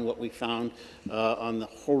 is on what we found on the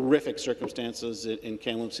horrific circumstances in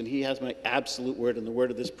Kamloops. And he has my absolute word and the word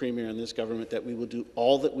of this Premier and this government that we will do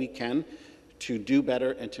all that we can to do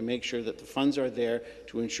better and to make sure that the funds are there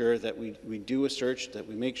to ensure that we do a search, that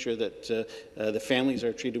we make sure that the families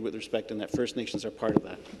are treated with respect and that First Nations are part of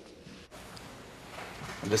that.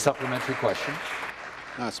 The supplementary question.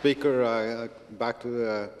 Speaker, back to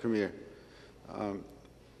the Premier.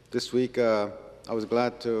 This week, I was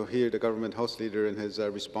glad to hear the Government House Leader in his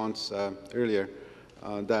response earlier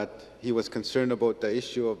that he was concerned about the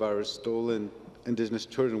issue of our stolen Indigenous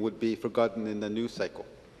children would be forgotten in the news cycle.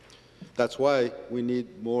 That's why we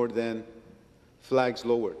need more than flags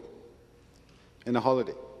lowered in a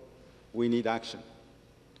holiday. We need action.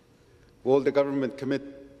 Will the government commit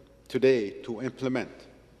today to implement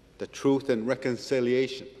the Truth and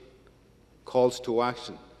Reconciliation calls to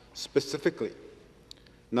action, specifically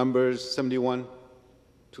numbers 71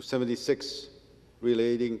 to 76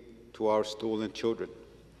 relating to our stolen children?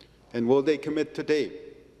 And will they commit today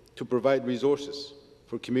to provide resources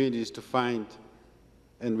for communities to find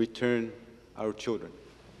and return our children?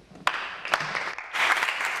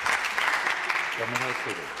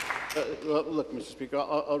 Well, look, Mr. Speaker,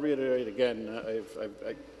 I'll reiterate again.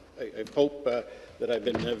 I hope that I've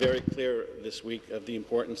been very clear this week of the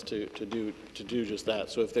importance to do just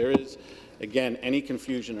that. So if there is, again, any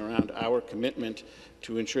confusion around our commitment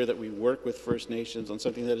to ensure that we work with First Nations on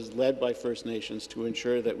something that is led by First Nations, to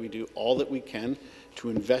ensure that we do all that we can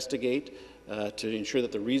to investigate, to ensure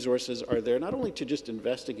that the resources are there, not only to just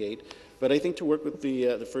investigate, but I think to work with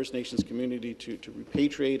the First Nations community to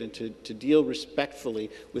repatriate and to deal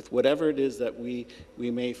respectfully with whatever it is that we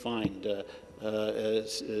may find.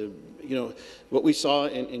 You know, what we saw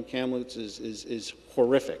in Kamloops is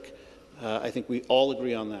horrific. I think we all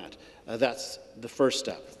agree on that. That's the first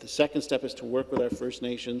step. The second step is to work with our First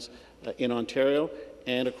Nations in Ontario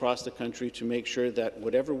and across the country to make sure that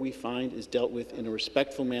whatever we find is dealt with in a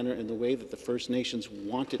respectful manner in the way that the First Nations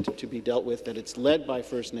want it to be dealt with, that it's led by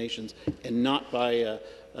First Nations and not by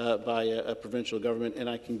a provincial government. And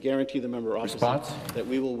I can guarantee the member opposite that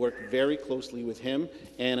we will work very closely with him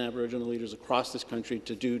and Aboriginal leaders across this country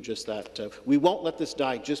to do just that. We won't let this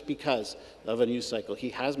die just because of a news cycle. He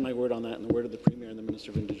has my word on that and the word of the Premier and the Minister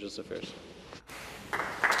of Indigenous Affairs.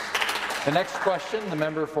 The next question, the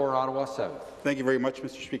member for Ottawa South. Thank you very much,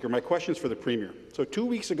 Mr. Speaker. My question is for the Premier. So 2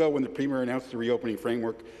 weeks ago, when the Premier announced the reopening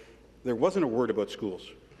framework, there wasn't a word about schools.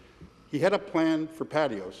 He had a plan for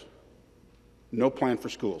patios, no plan for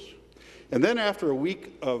schools. And then after a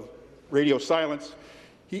week of radio silence,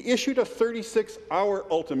 he issued a 36-hour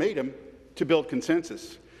ultimatum to build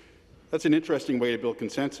consensus. That's an interesting way to build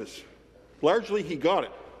consensus. Largely, he got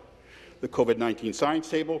it. The COVID-19 science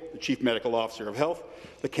table, the Chief Medical Officer of Health,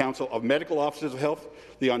 the Council of Medical Officers of Health,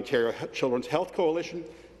 the Ontario Children's Health Coalition,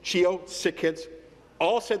 CHEO, Sick Kids,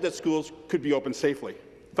 all said that schools could be open safely.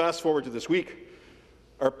 Fast forward to this week,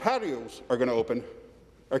 our patios are going to open.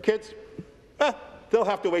 Our kids, they'll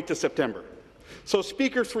have to wait till September. So,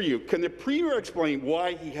 Speaker, for you, can the Premier explain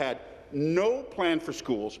why he had no plan for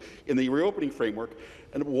schools in the reopening framework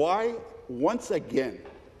and why, once again,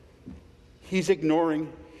 he's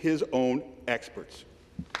ignoring his own experts?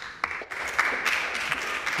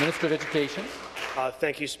 Minister of Education.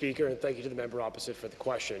 Thank you, Speaker, and thank you to the member opposite for the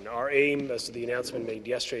question. Our aim, as to the announcement made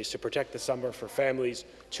yesterday, is to protect the summer for families,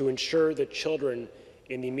 to ensure that children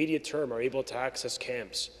in the immediate term are able to access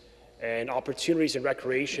camps and opportunities in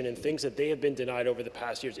recreation and things that they have been denied over the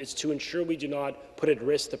past years. It's to ensure we do not put at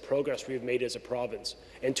risk the progress we have made as a province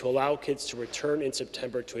and to allow kids to return in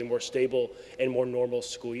September to a more stable and more normal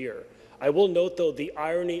school year. I will note, though, the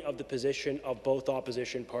irony of the position of both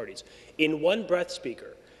opposition parties. In one breath,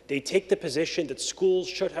 Speaker, they take the position that schools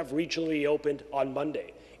should have regionally opened on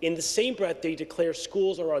Monday. In the same breath, they declare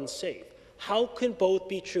schools are unsafe. How can both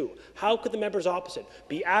be true? How could the members opposite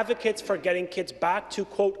be advocates for getting kids back to,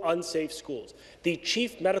 quote, unsafe schools? The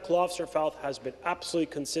Chief Medical Officer of Health has been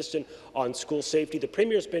absolutely consistent on school safety. The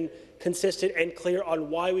Premier has been consistent and clear on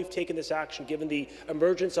why we've taken this action, given the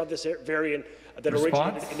emergence of this variant that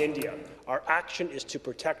originated in India. Our action is to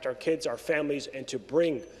protect our kids, our families, and to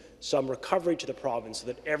bring some recovery to the province so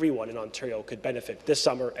that everyone in Ontario could benefit this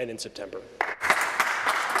summer and in September.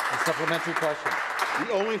 A supplementary question.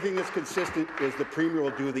 The only thing that's consistent is the Premier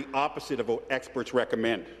will do the opposite of what experts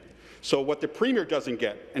recommend. So what the Premier doesn't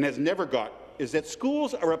get and has never got is that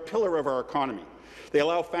schools are a pillar of our economy. They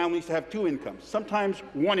allow families to have two incomes, sometimes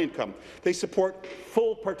one income. They support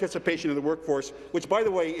full participation in the workforce, which, by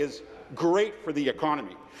the way, is great for the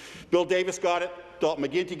economy. Bill Davis got it, Dalton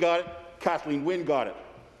McGuinty got it, Kathleen Wynne got it.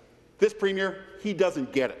 This Premier, he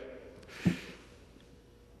doesn't get it.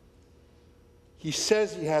 He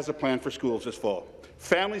says he has a plan for schools this fall.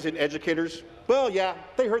 Families and educators, well, yeah,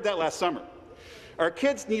 they heard that last summer. Our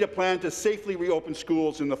kids need a plan to safely reopen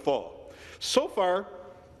schools in the fall. So far,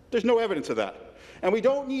 there's no evidence of that. And we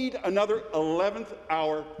don't need another 11th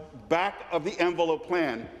hour back-of-the-envelope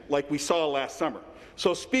plan like we saw last summer.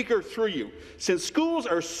 So, Speaker, through you, since schools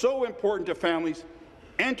are so important to families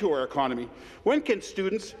and to our economy, when can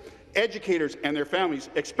students, educators and their families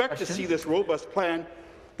expect to see this robust plan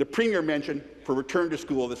the Premier mentioned for return to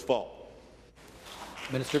school this fall?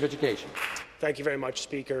 Minister of Education. Thank you very much,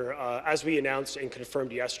 Speaker. As we announced and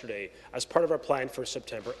confirmed yesterday, as part of our plan for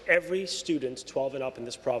September, every student 12 and up in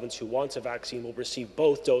this province who wants a vaccine will receive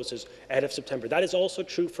both doses ahead of September. That is also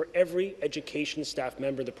true for every education staff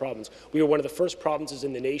member in the province. We are one of the first provinces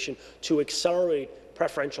in the nation to accelerate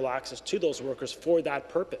preferential access to those workers for that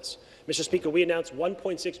purpose. Mr. Speaker, we announced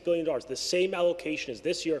 $1.6 billion, the same allocation as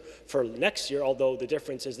this year for next year, although the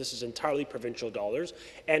difference is this is entirely provincial dollars.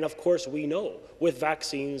 And of course, we know with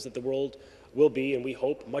vaccines that the world will be, and we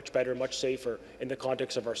hope, much better, much safer in the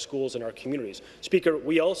context of our schools and our communities. Speaker,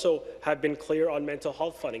 we also have been clear on mental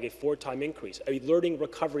health funding, a 4-time increase, a learning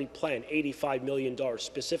recovery plan, $85 million,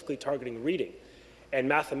 specifically targeting reading and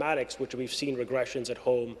mathematics, which we've seen regressions at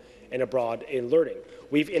home and abroad in learning.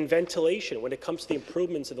 We've in ventilation, when it comes to the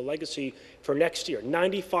improvements in the legacy for next year,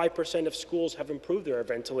 95% of schools have improved their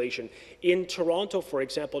ventilation. In Toronto, for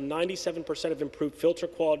example, 97% have improved filter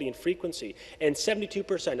quality and frequency, and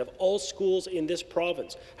 72% of all schools in this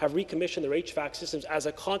province have recommissioned their HVAC systems as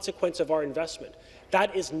a consequence of our investment.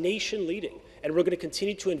 That is nation-leading, and we're going to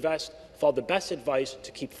continue to invest, follow the best advice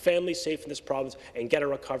to keep families safe in this province and get a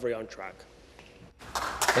recovery on track.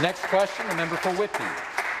 The next question, the member for Whitby.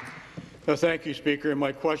 Thank you, Speaker.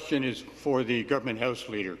 My question is for the Government House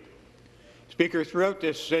Leader. Speaker, throughout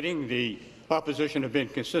this sitting, the opposition have been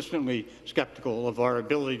consistently skeptical of our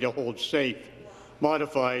ability to hold safe,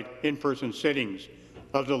 modified in-person sittings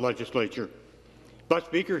of the legislature. But,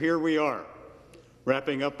 Speaker, here we are,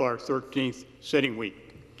 wrapping up our 13th sitting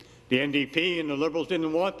week. The NDP and the Liberals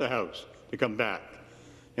didn't want the House to come back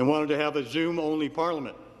and wanted to have a Zoom-only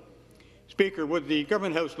parliament. Speaker, would the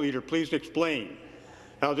Government House Leader please explain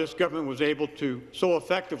how this government was able to so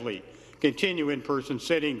effectively continue in-person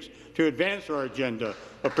sittings to advance our agenda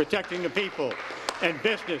of protecting the people and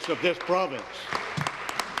business of this province?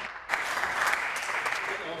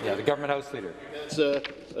 Yeah, the Government House Leader. It's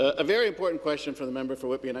a very important question from the member for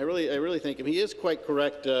Whitby, and I really think he is quite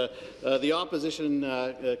correct. The opposition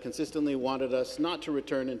consistently wanted us not to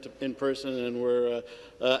return in person, and we're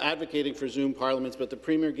advocating for Zoom parliaments, but the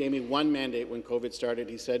Premier gave me one mandate when COVID started.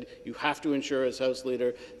 He said, you have to ensure as House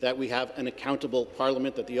Leader that we have an accountable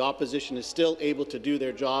parliament, that the opposition is still able to do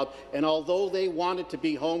their job, and although they wanted to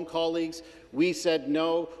be home, colleagues, we said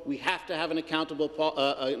no, we have to have an accountable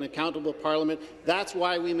parliament. That's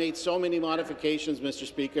why we made so many modifications, Mr.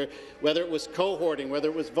 Speaker, whether it was cohorting, whether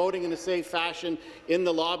it was voting in a safe fashion in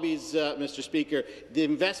the lobbies, Mr. Speaker, the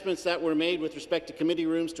investments that were made with respect to committee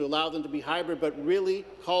rooms to allow them to be hybrid, but really,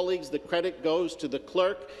 colleagues, the credit goes to the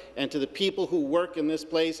clerk and to the people who work in this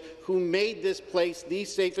place, who made this place the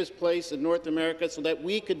safest place in North America so that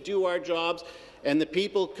we could do our jobs and the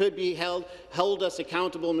people could be held us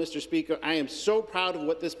accountable, Mr. Speaker. I am so proud of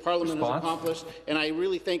what this Parliament has accomplished, and I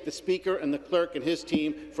really thank the Speaker and the Clerk and his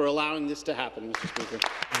team for allowing this to happen, Mr. Speaker.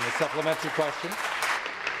 And the supplementary question.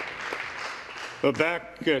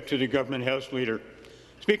 Back to the Government House Leader.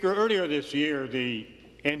 Speaker, earlier this year, the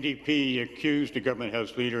NDP accused the Government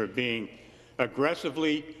House Leader of being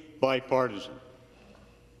aggressively bipartisan.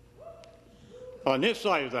 On this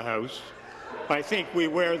side of the House, I think we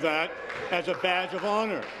wear that as a badge of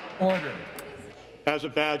honour. Order. As a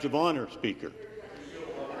badge of honour, Speaker.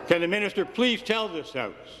 Can the minister please tell this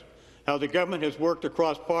House how the government has worked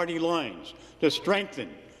across party lines to strengthen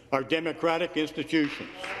our democratic institutions?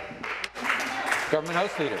 Government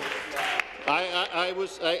House Leader.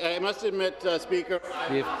 I must admit, Speaker.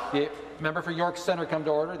 The member for York Centre come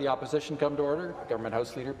to order. The opposition come to order. Government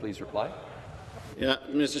House Leader, please reply. Yeah,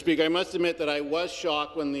 Mr. Speaker, I must admit that I was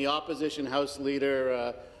shocked when the opposition House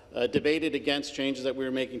Leader debated against changes that we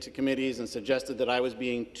were making to committees and suggested that I was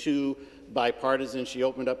being too bipartisan. She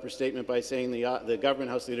opened up her statement by saying the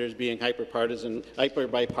Government House Leader is being hyper-bipartisan,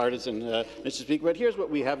 Mr. Speaker. But here's what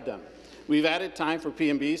we have done. We've added time for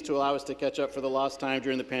PMBs to allow us to catch up for the lost time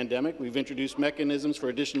during the pandemic. We've introduced mechanisms for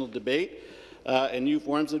additional debate and new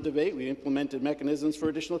forms of debate. We implemented mechanisms for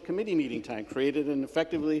additional committee meeting time, created and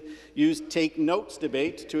effectively used take notes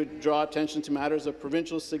debate to draw attention to matters of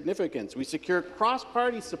provincial significance. We secured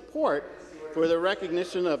cross-party support for the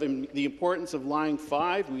recognition of the importance of Line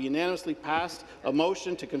 5. We unanimously passed a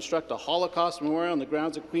motion to construct a Holocaust memorial on the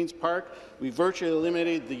grounds of Queen's Park. We virtually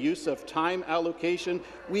eliminated the use of time allocation.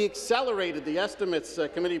 We accelerated the estimates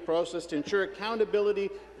committee process to ensure accountability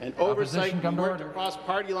and oversight. We worked across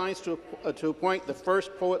party lines to appoint the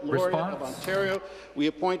first Poet Laureate of Ontario. We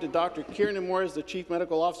appointed Dr. Kieran Moore as the Chief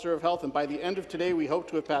Medical Officer of Health, and by the end of today, we hope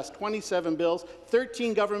to have passed 27 bills,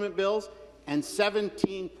 13 government bills, and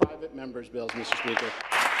 17 private members' bills, Mr. Speaker.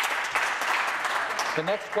 The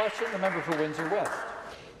next question, the member for Windsor West.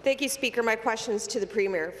 Thank you, Speaker. My question is to the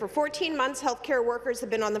Premier. For 14 months, healthcare workers have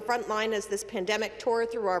been on the front line as this pandemic tore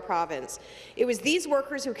through our province. It was these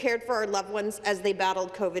workers who cared for our loved ones as they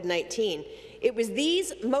battled COVID-19. It was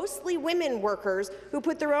these, mostly women workers, who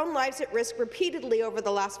put their own lives at risk repeatedly over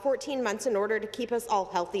the last 14 months in order to keep us all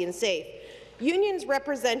healthy and safe. Unions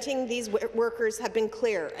representing these workers have been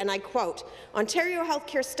clear, and I quote, "Ontario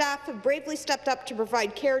healthcare staff have bravely stepped up to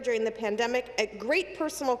provide care during the pandemic at great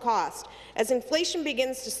personal cost. As inflation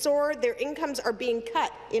begins to soar, their incomes are being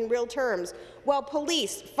cut in real terms, while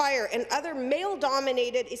police, fire, and other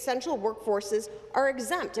male-dominated essential workforces are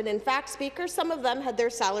exempt. And in fact, Speaker, some of them had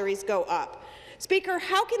their salaries go up. Speaker,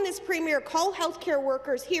 how can this Premier call healthcare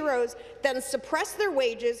workers heroes, then suppress their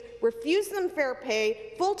wages, refuse them fair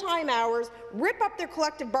pay, full-time hours, rip up their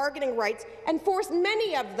collective bargaining rights, and force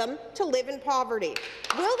many of them to live in poverty?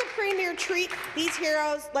 Will the Premier treat these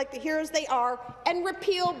heroes like the heroes they are and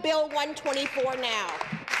repeal Bill 124 now?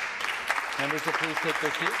 Members will please take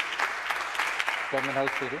their seats. Government House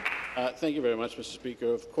Leader. Thank you very much, Mr. Speaker.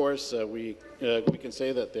 Of course, we can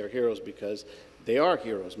say that they're heroes because they are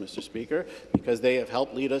heroes, Mr. Speaker, because they have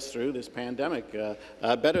helped lead us through this pandemic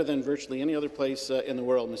better than virtually any other place in the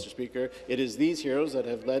world, Mr. Speaker. It is these heroes that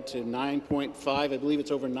have led to 9.5, I believe it's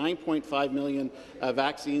over 9.5 million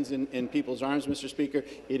vaccines in people's arms, Mr. Speaker.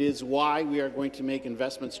 It is why we are going to make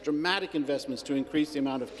investments, dramatic investments, to increase the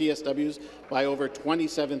amount of PSWs by over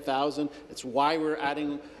 27,000. It's why we're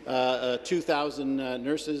adding 2,000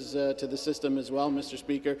 nurses to the system as well, Mr.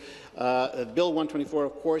 Speaker. Bill 124,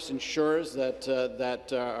 of course, ensures that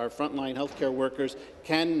our frontline healthcare workers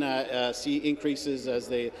can see increases as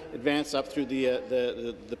they advance up through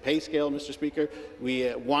the pay scale, Mr. Speaker.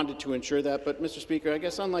 We wanted to ensure that, but, Mr. Speaker, I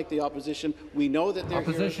guess unlike the opposition, we know that they're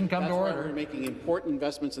opposition heroes. come to order. We're making important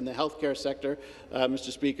investments in the healthcare sector,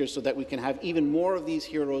 Mr. Speaker, so that we can have even more of these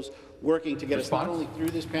heroes working to get us not only through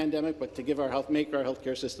this pandemic, but to make our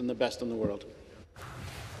healthcare system the best in the world.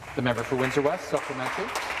 The member for Windsor West, supplementary.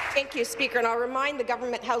 Thank you, Speaker. And I'll remind the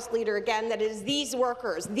Government House Leader again that it is these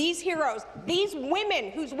workers, these heroes, these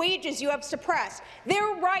women whose wages you have suppressed,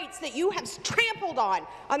 their rights that you have trampled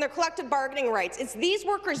on their collective bargaining rights. It's these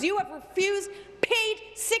workers you have refused paid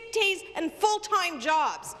sick days and full-time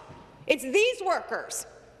jobs. It's these workers.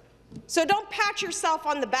 So don't pat yourself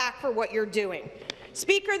on the back for what you're doing.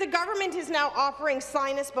 Speaker, the government is now offering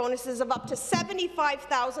sinus bonuses of up to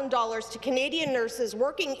 $75,000 to Canadian nurses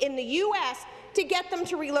working in the U.S. to get them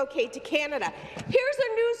to relocate to Canada. Here's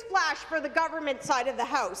a news flash for the government side of the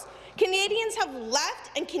House. Canadians have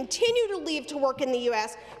left and continue to leave to work in the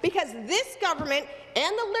U.S. because this government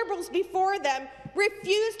and the Liberals before them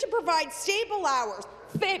refuse to provide stable hours,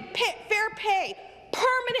 fair pay,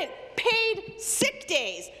 permanent paid sick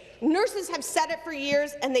days, Nurses have said it for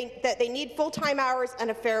years, and that they need full-time hours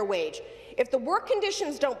and a fair wage. If the work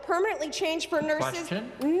conditions don't permanently change for nurses,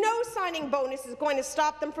 no signing bonus is going to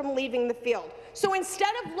stop them from leaving the field. So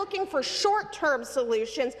instead of looking for short-term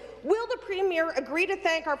solutions, will the Premier agree to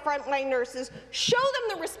thank our frontline nurses, show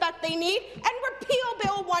them the respect they need, and repeal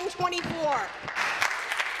Bill 124?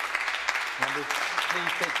 Members,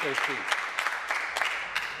 please take their seats.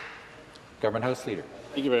 Government House Leader.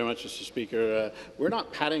 Thank you very much, Mr. Speaker. We're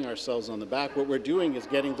not patting ourselves on the back. What we're doing is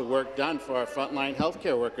getting the work done for our frontline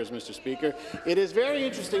healthcare workers, Mr. Speaker. It is very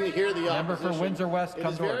interesting to hear the opposition. Member for Windsor West, it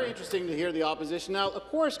is very interesting to hear the opposition. Now, of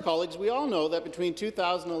course, colleagues, we all know that between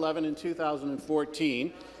 2011 and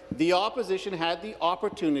 2014, the opposition had the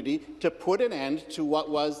opportunity to put an end to what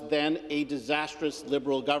was then a disastrous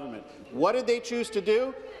Liberal government. What did they choose to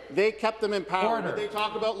do? They kept them in power. Did they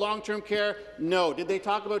talk about long-term care? No. Did they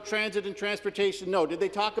talk about transit and transportation? No. Did they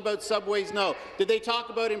talk about subways? No. Did they talk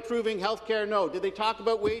about improving health care? No. Did they talk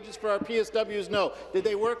about wages for our PSWs? No. Did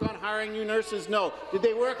they work on hiring new nurses? No. Did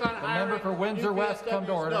they work on hiring member for Windsor West, come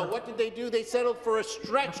to order. No. What did they do? They settled for a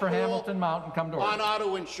stretch for Hamilton Mountain, come to order. On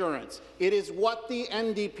auto insurance. It is what the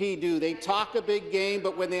NDP do. They talk a big game,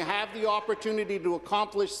 but when they have the opportunity to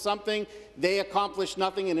accomplish something, they accomplish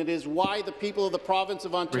nothing, and it is why the people of the province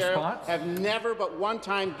of Ontario have never but one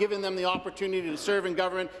time given them the opportunity to serve in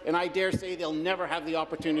government, and I dare say they'll never have the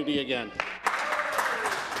opportunity again.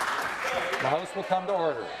 The House will come to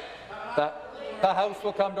order. The House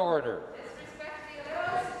will come to order.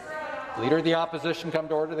 Leader of the Opposition, come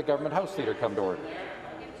to order. The Government House Leader, come to order.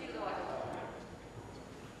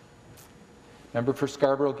 Member for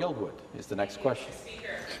Scarborough-Guildwood is the next question.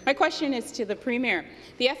 My question is to the Premier.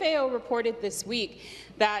 The FAO reported this week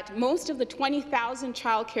that most of the 20,000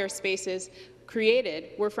 childcare spaces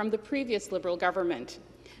created were from the previous Liberal government.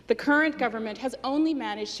 The current government has only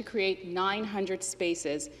managed to create 900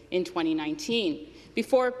 spaces in 2019,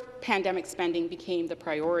 before pandemic spending became the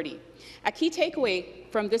priority. A key takeaway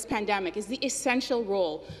from this pandemic is the essential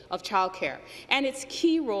role of childcare and its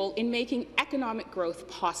key role in making economic growth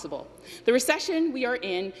possible. The recession we are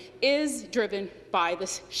in is driven by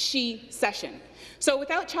this she-cession. So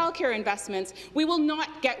without childcare investments, we will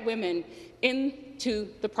not get women into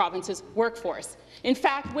the province's workforce. In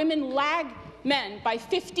fact, women lag men by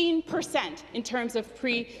 15% in terms of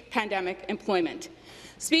pre-pandemic employment.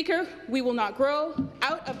 Speaker, we will not grow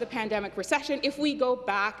out of the pandemic recession if we go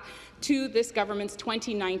back to this government's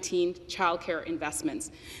 2019 childcare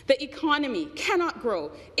investments. The economy cannot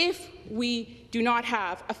grow if we do not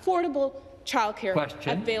have affordable childcare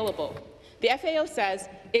available. The FAO says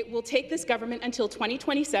it will take this government until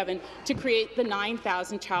 2027 to create the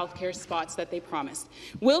 9,000 childcare spots that they promised.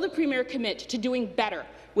 Will the Premier commit to doing better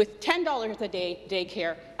with $10 a day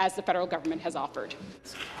daycare as the federal government has offered?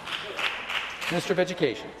 Minister of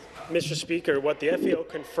Education. Mr. Speaker, what the FAO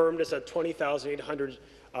confirmed is that 20,800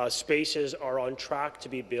 spaces are on track to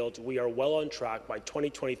be built. We are well on track by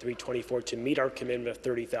 2023-24 to meet our commitment of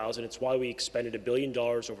 30,000. It's why we expended $1 billion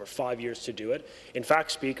over 5 years to do it. In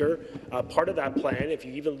fact, Speaker, part of that plan, if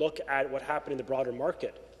you even look at what happened in the broader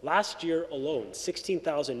market, last year alone,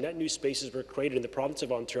 16,000 net new spaces were created in the province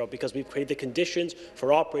of Ontario because we've created the conditions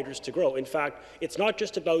for operators to grow. In fact, it's not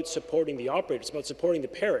just about supporting the operator, it's about supporting the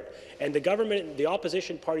parent. And the government, the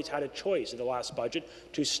opposition parties had a choice in the last budget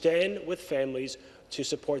to stand with families to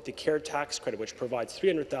support the CARE tax credit, which provides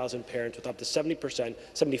 300,000 parents with up to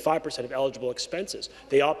 75% of eligible expenses.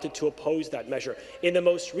 They opted to oppose that measure. In the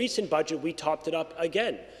most recent budget, we topped it up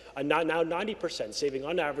again. Now 90%, saving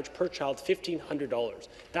on average per child $1,500.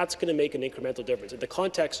 That's going to make an incremental difference. In the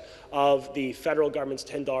context of the federal government's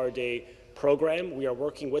 $10 a day program, we are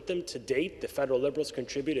working with them. To date, the federal Liberals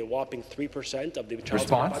contribute a whopping 3% of the child's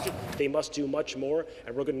budget. They must do much more,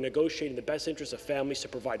 and we're going to negotiate in the best interest of families to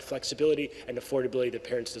provide flexibility and affordability that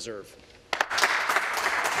parents deserve.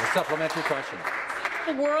 A supplementary question.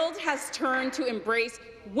 The world has turned to embrace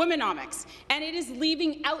womenomics, and it is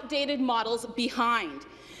leaving outdated models behind.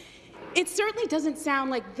 It certainly doesn't sound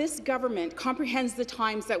like this government comprehends the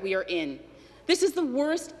times that we are in. This is the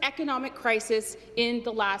worst economic crisis in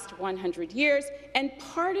the last 100 years, and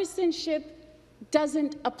partisanship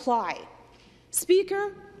doesn't apply.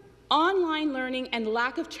 Speaker, online learning and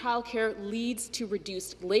lack of childcare leads to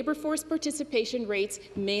reduced labour force participation rates,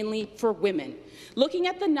 mainly for women. Looking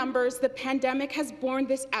at the numbers, the pandemic has borne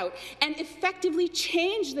this out and effectively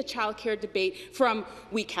changed the childcare debate from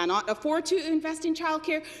we cannot afford to invest in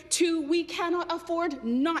childcare to we cannot afford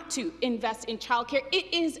not to invest in childcare.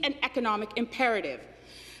 It is an economic imperative.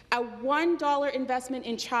 A $1 investment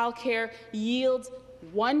in childcare yields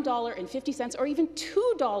 $1.50 or even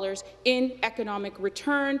 $2 in economic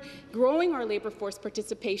return, growing our labour force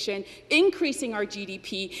participation, increasing our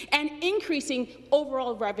GDP, and increasing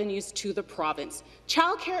overall revenues to the province.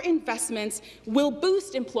 Childcare investments will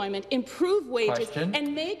boost employment, improve wages,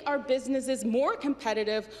 and make our businesses more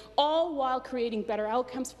competitive, all while creating better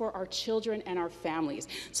outcomes for our children and our families.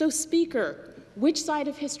 So, Speaker, which side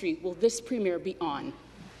of history will this Premier be on?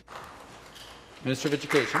 Minister of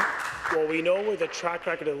Education. Well, we know where the track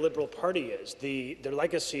record of the Liberal Party is. Their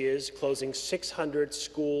legacy is closing 600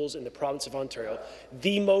 schools in the province of Ontario,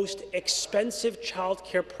 the most expensive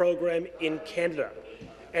childcare program in Canada,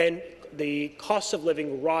 and the cost of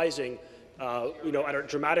living rising at a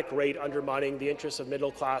dramatic rate, undermining the interests of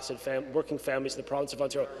middle-class and working families in the province of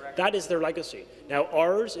Ontario. That is their legacy. Now,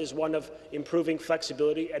 ours is one of improving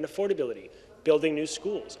flexibility and affordability, building new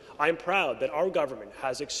schools. I'm proud that our government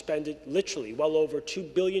has expended literally well over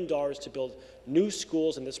 $2 billion to build new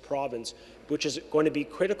schools in this province, which is going to be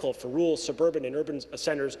critical for rural, suburban and urban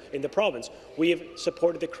centres in the province. We have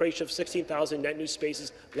supported the creation of 16,000 net new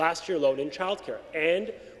spaces last year alone in childcare,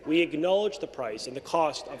 and we acknowledge the price and the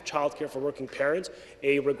cost of childcare for working parents,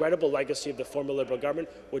 a regrettable legacy of the former Liberal government,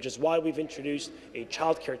 which is why we've introduced a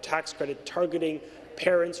childcare tax credit targeting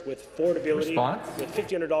parents with affordability, with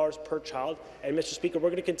 $1,500 per child. And, Mr. Speaker, we're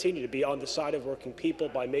going to continue to be on the side of working people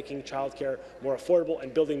by making childcare more affordable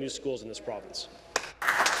and building new schools in this province.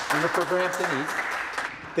 Member for Brampton East.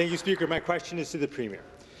 Thank you, Speaker. My question is to the Premier.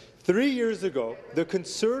 3 years ago, the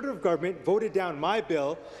Conservative government voted down my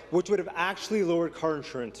bill, which would have actually lowered car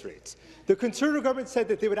insurance rates. The Conservative government said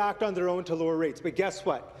that they would act on their own to lower rates, but guess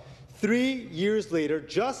what? 3 years later,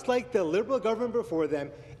 just like the Liberal government before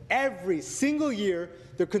them, every single year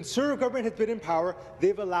the Conservative government has been in power,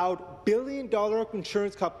 they've allowed billion-dollar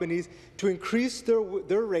insurance companies to increase their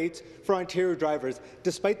rates for Ontario drivers,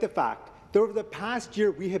 despite the fact that over the past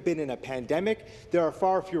year we have been in a pandemic, there are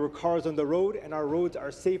far fewer cars on the road, and our roads are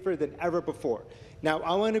safer than ever before. Now,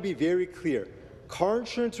 I want to be very clear. Car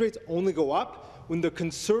insurance rates only go up when the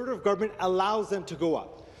Conservative government allows them to go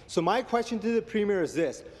up. So my question to the Premier is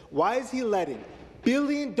this: why is he letting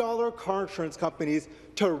billion-dollar car insurance companies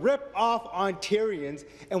to rip off Ontarians,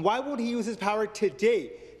 and why won't he use his power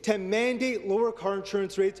today to mandate lower car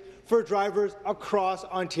insurance rates for drivers across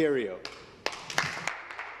Ontario?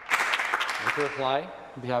 To reply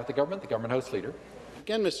on behalf of the Government House Leader.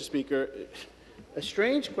 Again, Mr. Speaker, a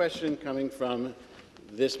strange question coming from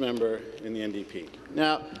this member in the NDP.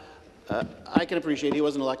 Now, I can appreciate he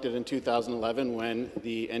wasn't elected in 2011 when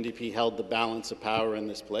the NDP held the balance of power in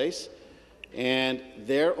this place, and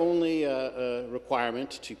their only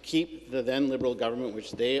requirement to keep the then Liberal government,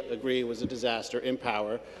 which they agree was a disaster, in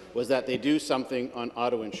power, was that they do something on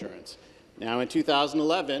auto insurance. Now, in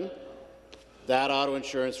 2011, that auto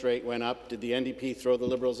insurance rate went up. Did the NDP throw the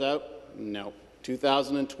Liberals out? No.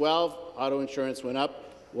 2012, auto insurance went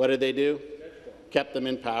up. What did they do? Kept them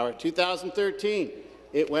in power. 2013,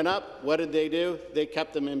 it went up. What did they do? They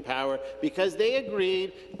kept them in power because they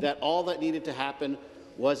agreed that all that needed to happen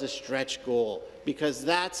was a stretch goal, because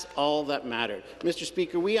that's all that mattered. Mr.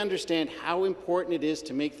 Speaker, we understand how important it is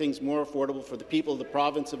to make things more affordable for the people of the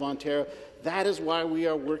province of Ontario. That is why we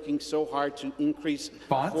are working so hard to increase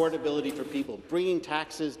affordability for people, bringing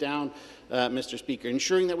taxes down, Mr. Speaker,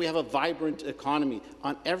 ensuring that we have a vibrant economy.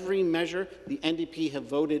 On every measure, the NDP have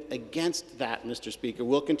voted against that, Mr. Speaker.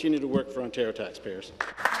 We'll continue to work for Ontario taxpayers.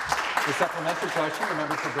 The supplementary question, the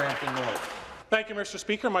member for Brampton North. Thank you, Mr.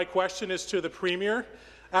 Speaker. My question is to the Premier.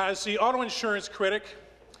 As the auto insurance critic,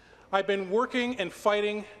 I've been working and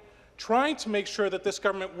fighting, trying to make sure that this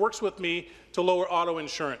government works with me to lower auto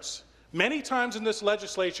insurance. Many times in this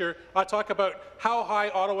legislature, I talk about how high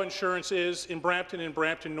auto insurance is in Brampton and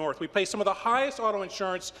Brampton North. We pay some of the highest auto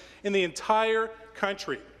insurance in the entire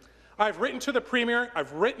country. I've written to the Premier,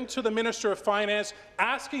 I've written to the Minister of Finance,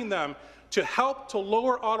 asking them to help to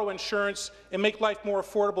lower auto insurance and make life more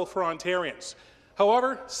affordable for Ontarians.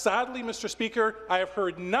 However, sadly, Mr. Speaker, I have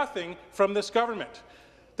heard nothing from this government.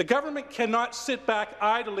 The government cannot sit back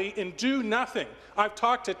idly and do nothing. I've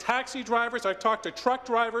talked to taxi drivers, I've talked to truck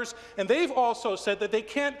drivers, and they've also said that they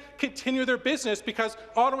can't continue their business because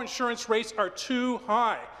auto insurance rates are too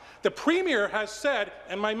high. The Premier has said,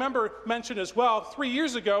 and my member mentioned as well 3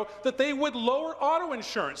 years ago, that they would lower auto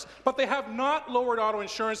insurance, but they have not lowered auto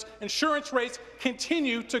insurance. Insurance rates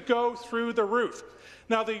continue to go through the roof.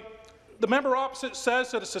 Now, the member opposite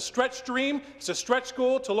says that it's a stretch dream, it's a stretch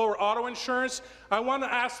goal to lower auto insurance. I want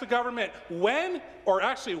to ask the government when, or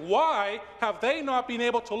actually why, have they not been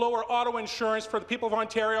able to lower auto insurance for the people of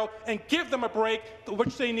Ontario and give them a break,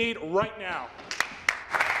 which they need right now?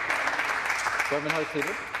 Government House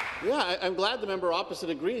Leader. Yeah, I'm glad the member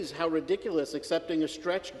opposite agrees how ridiculous accepting a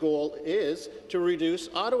stretch goal is to reduce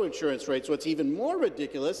auto insurance rates. What's even more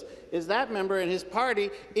ridiculous is that member and his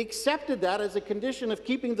party accepted that as a condition of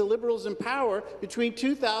keeping the Liberals in power between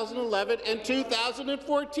 2011 and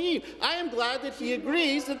 2014. I am glad that he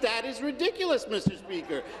agrees that that is ridiculous, Mr.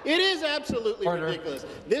 Speaker. It is absolutely ridiculous.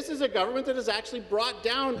 This is a government that has actually brought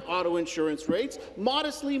down auto insurance rates.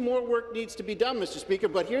 Modestly, more work needs to be done, Mr. Speaker,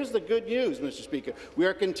 but here's the good news, Mr. Speaker. We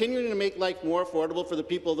are continuing to make life more affordable for the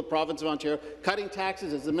people of the province of Ontario, cutting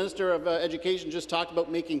taxes, as the Minister of Education just talked about,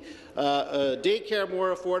 making daycare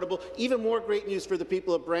more affordable. Even more great news for the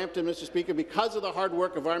people of Brampton, Mr. Speaker, because of the hard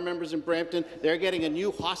work of our members in Brampton. They're getting a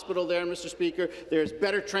new hospital there, Mr. Speaker. There's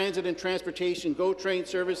better transit and transportation, GO train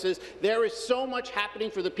services. There is so much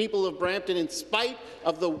happening for the people of Brampton in spite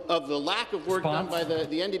of the lack of work done by the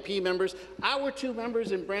NDP members. Our two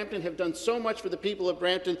members in Brampton have done so much for the people of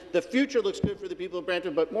Brampton. The future looks good for the people of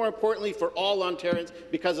Brampton, but more importantly for all Ontarians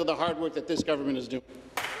because of the hard work that this government is doing.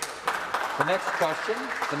 The next question,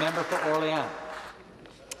 the member for Orléans.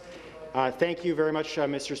 Thank you very much,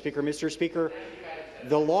 Mr. Speaker. Mr. Speaker,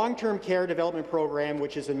 the Long-Term Care Development Program,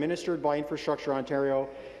 which is administered by Infrastructure Ontario,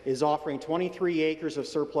 is offering 23 acres of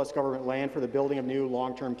surplus government land for the building of new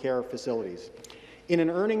long-term care facilities. In an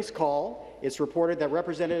earnings call, it's reported that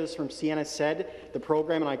representatives from Sienna said the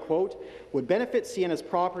program, and I quote, would benefit Sienna's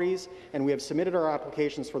properties, and we have submitted our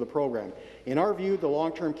applications for the program. In our view, the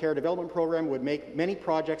long-term care development program would make many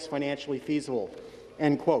projects financially feasible,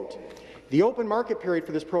 end quote. The open market period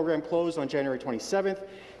for this program closed on January 27th,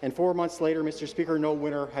 and 4 months later, Mr. Speaker, no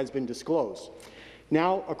winner has been disclosed.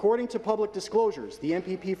 Now, according to public disclosures, the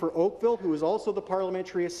MPP for Oakville, who is also the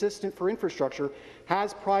Parliamentary Assistant for Infrastructure,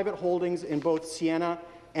 has private holdings in both Sienna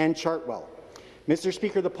and Chartwell. Mr.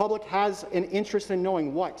 Speaker, the public has an interest in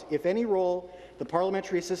knowing what, if any, role the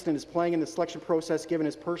Parliamentary Assistant is playing in the selection process given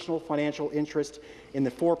his personal financial interest in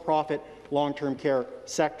the for-profit long-term care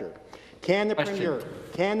sector. Can the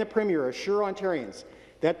Premier assure Ontarians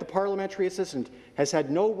that the Parliamentary Assistant has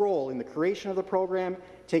had no role in the creation of the program,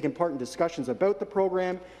 taken part in discussions about the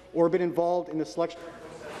program, or been involved in the selection process?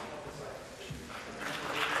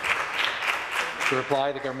 To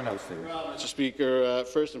reply, the Government House Leader. Well, Mr. Speaker,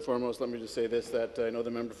 first and foremost, let me just say this, that I know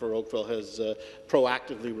the member for Oakville has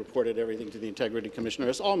proactively reported everything to the Integrity Commissioner,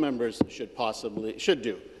 as all members should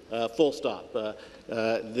do. Full stop.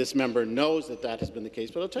 This member knows that that has been the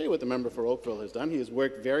case, but I'll tell you what the member for Oakville has done. He has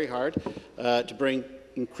worked very hard to bring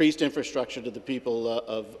increased infrastructure to the people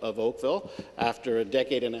of Oakville after a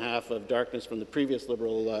decade and a half of darkness from the previous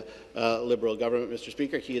Liberal government, Mr.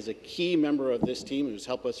 Speaker. He is a key member of this team who's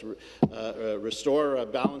helped us restore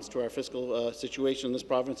balance to our fiscal situation in this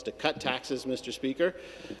province, to cut taxes, Mr. Speaker.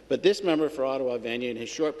 But this member for Ottawa-Vanier, in his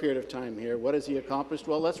short period of time here, what has he accomplished?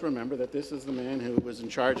 Well, let's remember that this is the man who was in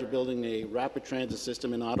charge of building a rapid transit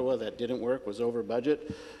system in Ottawa that didn't work, was over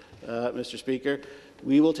budget, Mr. Speaker.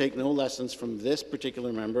 We will take no lessons from this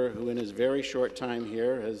particular member who in his very short time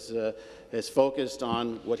here has focused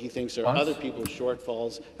on what he thinks are other people's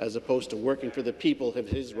shortfalls as opposed to working for the people of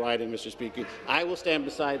his riding, Mr. Speaker. I will stand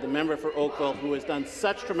beside the member for Oakville who has done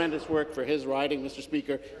such tremendous work for his riding, Mr.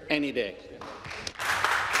 Speaker, any day.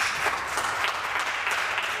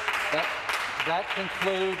 That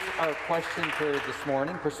concludes our question period this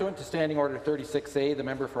morning. Pursuant to Standing Order 36A, the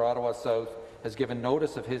member for Ottawa South has given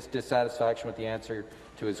notice of his dissatisfaction with the answer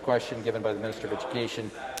to his question given by the Minister of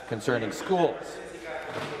Education concerning schools.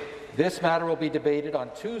 This matter will be debated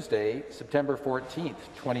on Tuesday, September 14th,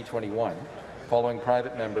 2021, following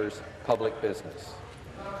private members' public business.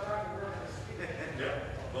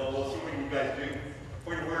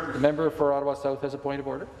 The member for Ottawa South has a point of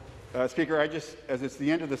order. Speaker, as it's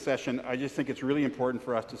the end of the session, I just think it's really important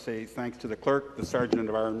for us to say thanks to the clerk, the sergeant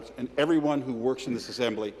at arms, and everyone who works in this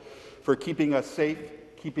assembly for keeping us safe,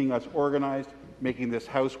 keeping us organized, making this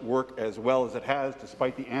House work as well as it has,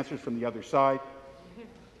 despite the answers from the other side.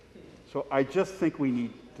 So I just think we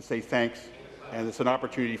need to say thanks, and it's an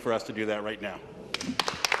opportunity for us to do that right now.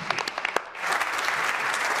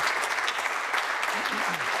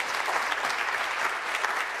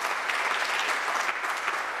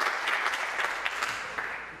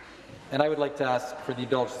 And I would like to ask for the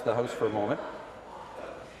indulgence of the House for a moment.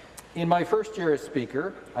 In my first year as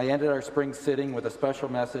Speaker, I ended our spring sitting with a special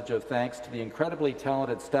message of thanks to the incredibly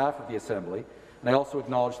talented staff of the Assembly, and I also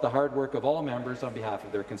acknowledged the hard work of all members on behalf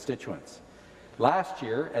of their constituents. Last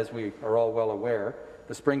year, as we are all well aware,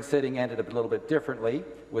 the spring sitting ended a little bit differently,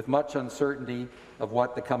 with much uncertainty of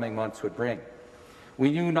what the coming months would bring. We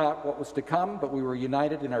knew not what was to come, but we were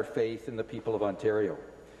united in our faith in the people of Ontario.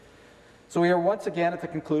 So we are once again at the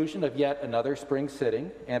conclusion of yet another spring sitting,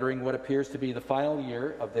 entering what appears to be the final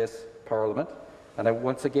year of this Parliament. And I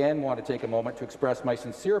once again want to take a moment to express my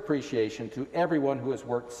sincere appreciation to everyone who has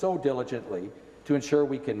worked so diligently to ensure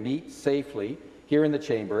we can meet safely here in the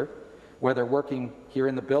chamber, whether working here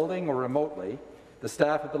in the building or remotely. The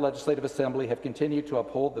staff of the Legislative Assembly have continued to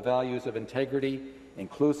uphold the values of integrity,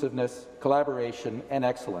 inclusiveness, collaboration and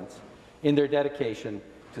excellence in their dedication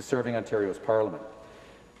to serving Ontario's Parliament.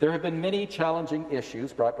 There have been many challenging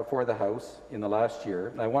issues brought before the House in the last year,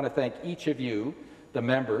 and I want to thank each of you, the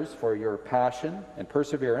members, for your passion and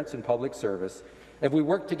perseverance in public service as we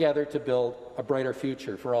work together to build a brighter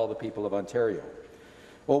future for all the people of Ontario.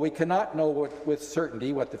 While we cannot know with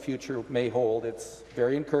certainty what the future may hold, it's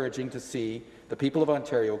very encouraging to see the people of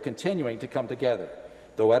Ontario continuing to come together,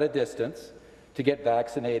 though at a distance, to get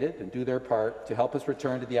vaccinated and do their part to help us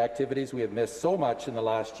return to the activities we have missed so much in the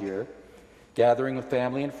last year, gathering with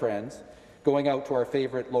family and friends, going out to our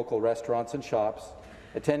favourite local restaurants and shops,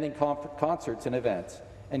 attending concerts and events,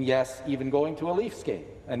 and yes, even going to a Leafs game.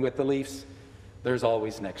 And with the Leafs, there's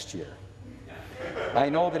always next year. I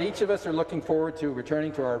know that each of us are looking forward to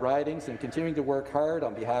returning to our ridings and continuing to work hard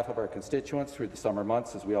on behalf of our constituents through the summer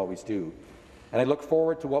months, as we always do. And I look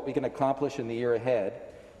forward to what we can accomplish in the year ahead,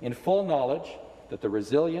 in full knowledge that the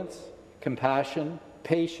resilience, compassion,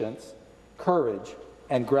 patience, courage,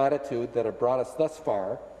 and gratitude that have brought us thus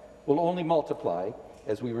far will only multiply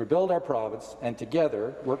as we rebuild our province and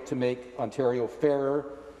together work to make Ontario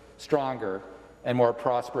fairer, stronger, and more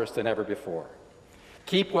prosperous than ever before.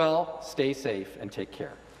 Keep well, stay safe, and take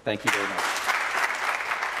care. Thank you very much.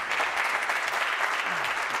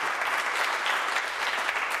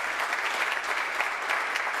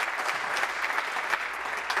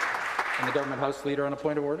 And the Government House Leader on a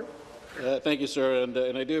point of order. Thank you, sir,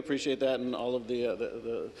 and I do appreciate that and all of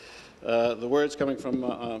the words coming from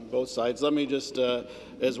both sides. Let me just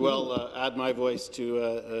as well add my voice to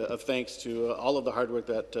of thanks to all of the hard work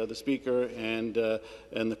that the Speaker and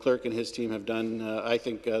the Clerk and his team have done. I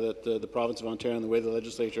think that the province of Ontario and the way the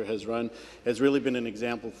legislature has run has really been an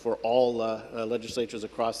example for all legislatures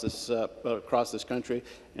across this country,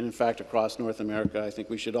 and in fact across North America. I think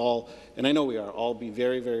we should all, and I know we are, all be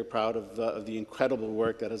very, very proud of the incredible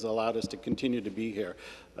work that has allowed us to continue to be here.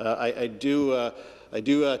 I do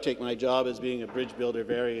take my job as being a bridge builder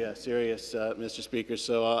very serious, Mr. Speaker,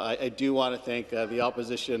 so I do want to thank the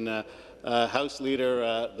opposition House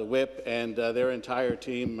Leader, the Whip, and their entire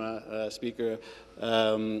team, Speaker.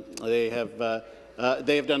 They have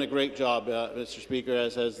done a great job, Mr. Speaker,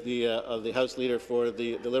 as has the House Leader for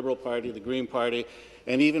the Liberal Party, the Green Party,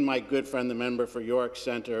 and even my good friend, the member for York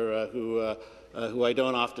Centre, who I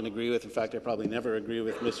don't often agree with. In fact, I probably never agree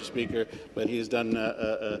with, Mr. Speaker, but he's done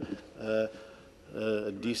a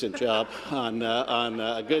decent job on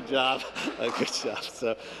a good job.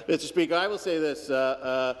 So, Mr. Speaker, I will say this.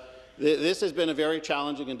 This has been a very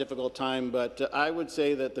challenging and difficult time, but I would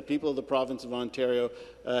say that the people of the province of Ontario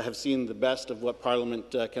have seen the best of what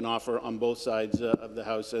Parliament can offer on both sides of the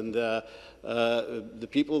House, and the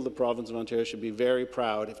people of the province of Ontario should be very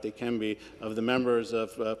proud, if they can be, of the members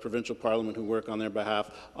of provincial Parliament who work on their behalf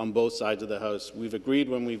on both sides of the House. We've agreed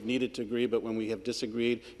when we've needed to agree, but when we have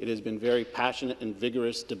disagreed, it has been very passionate and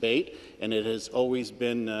vigorous debate, and it has always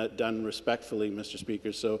been done respectfully, Mr.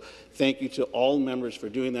 Speaker. So thank you to all members for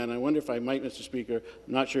doing that. And I wonder if I might, Mr. Speaker,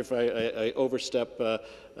 I'm not sure if I overstep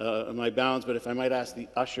my bounds, but if I might ask the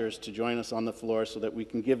ushers to join us on the floor so that we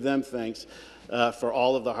can give them thanks for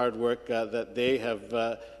all of the hard work that they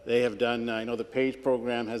have done. I know the PAGE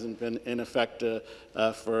program hasn't been in effect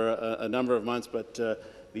for a number of months, but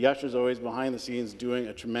the ushers are always behind the scenes doing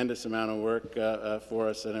a tremendous amount of work for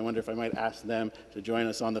us, and I wonder if I might ask them to join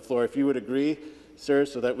us on the floor. If you would agree, sir,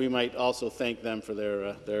 so that we might also thank them for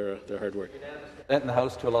their hard work. In the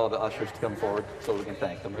House to allow the ushers to come forward so we can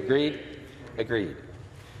thank them. Agreed? Agreed.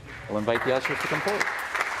 We'll invite the ushers to come forward.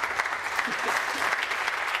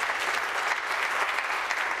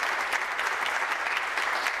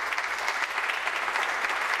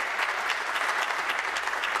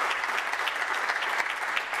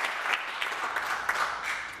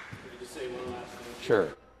 Sure.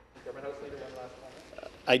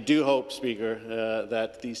 I do hope, Speaker,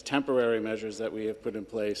 that these temporary measures that we have put in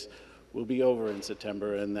place will be over in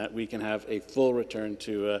September and that we can have a full return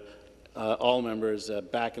to all members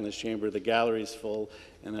back in this chamber, the galleries full,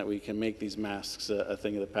 and that we can make these masks a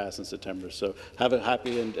thing of the past in September. So have a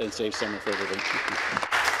happy and safe summer for everybody.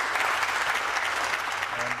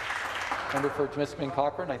 Member for Timiskaming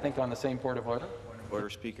Cochrane, I think on the same point of order. Order,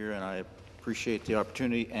 Speaker, and I appreciate the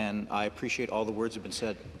opportunity, and I appreciate all the words that have been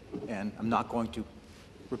said, and I'm not going to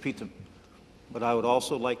repeat them. but I would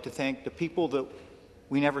also like to thank the people that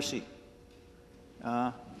we never see.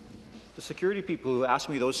 The security people who ask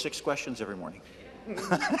me those 6 questions every morning.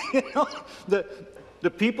 You know,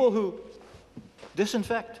 the people who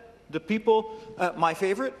disinfect, the people, my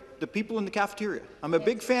favorite, the people in the cafeteria. I'm a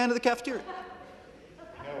big fan of the cafeteria.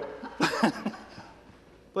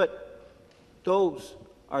 But those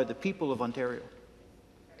are the people of Ontario.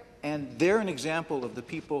 And they're an example of the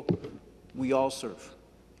people we all serve.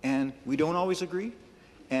 And we don't always agree,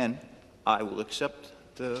 and I will accept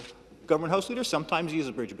the government house leader. Sometimes he is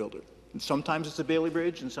a bridge builder. And sometimes it's a Bailey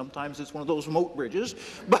Bridge, and sometimes it's one of those moat bridges.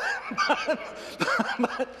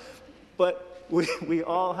 But we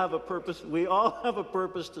all have a purpose. We all have a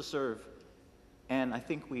purpose to serve. And I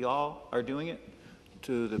think we all are doing it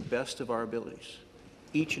to the best of our abilities,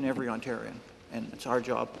 each and every Ontarian. And it's our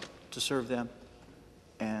job to serve them.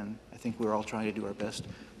 And I think we're all trying to do our best.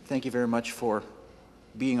 Thank you very much for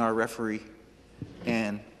being our referee.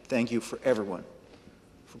 And thank you for everyone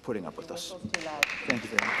for putting up with us. Thank you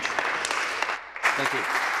very much. Thank you.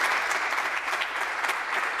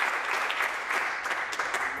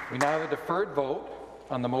 We now have a deferred vote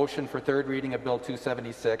on the motion for third reading of Bill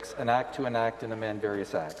 276, an act to enact and amend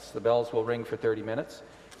various acts. The bells will ring for 30 minutes,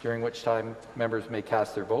 during which time members may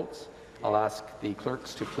cast their votes. I'll ask the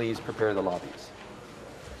clerks to please prepare the lobbies.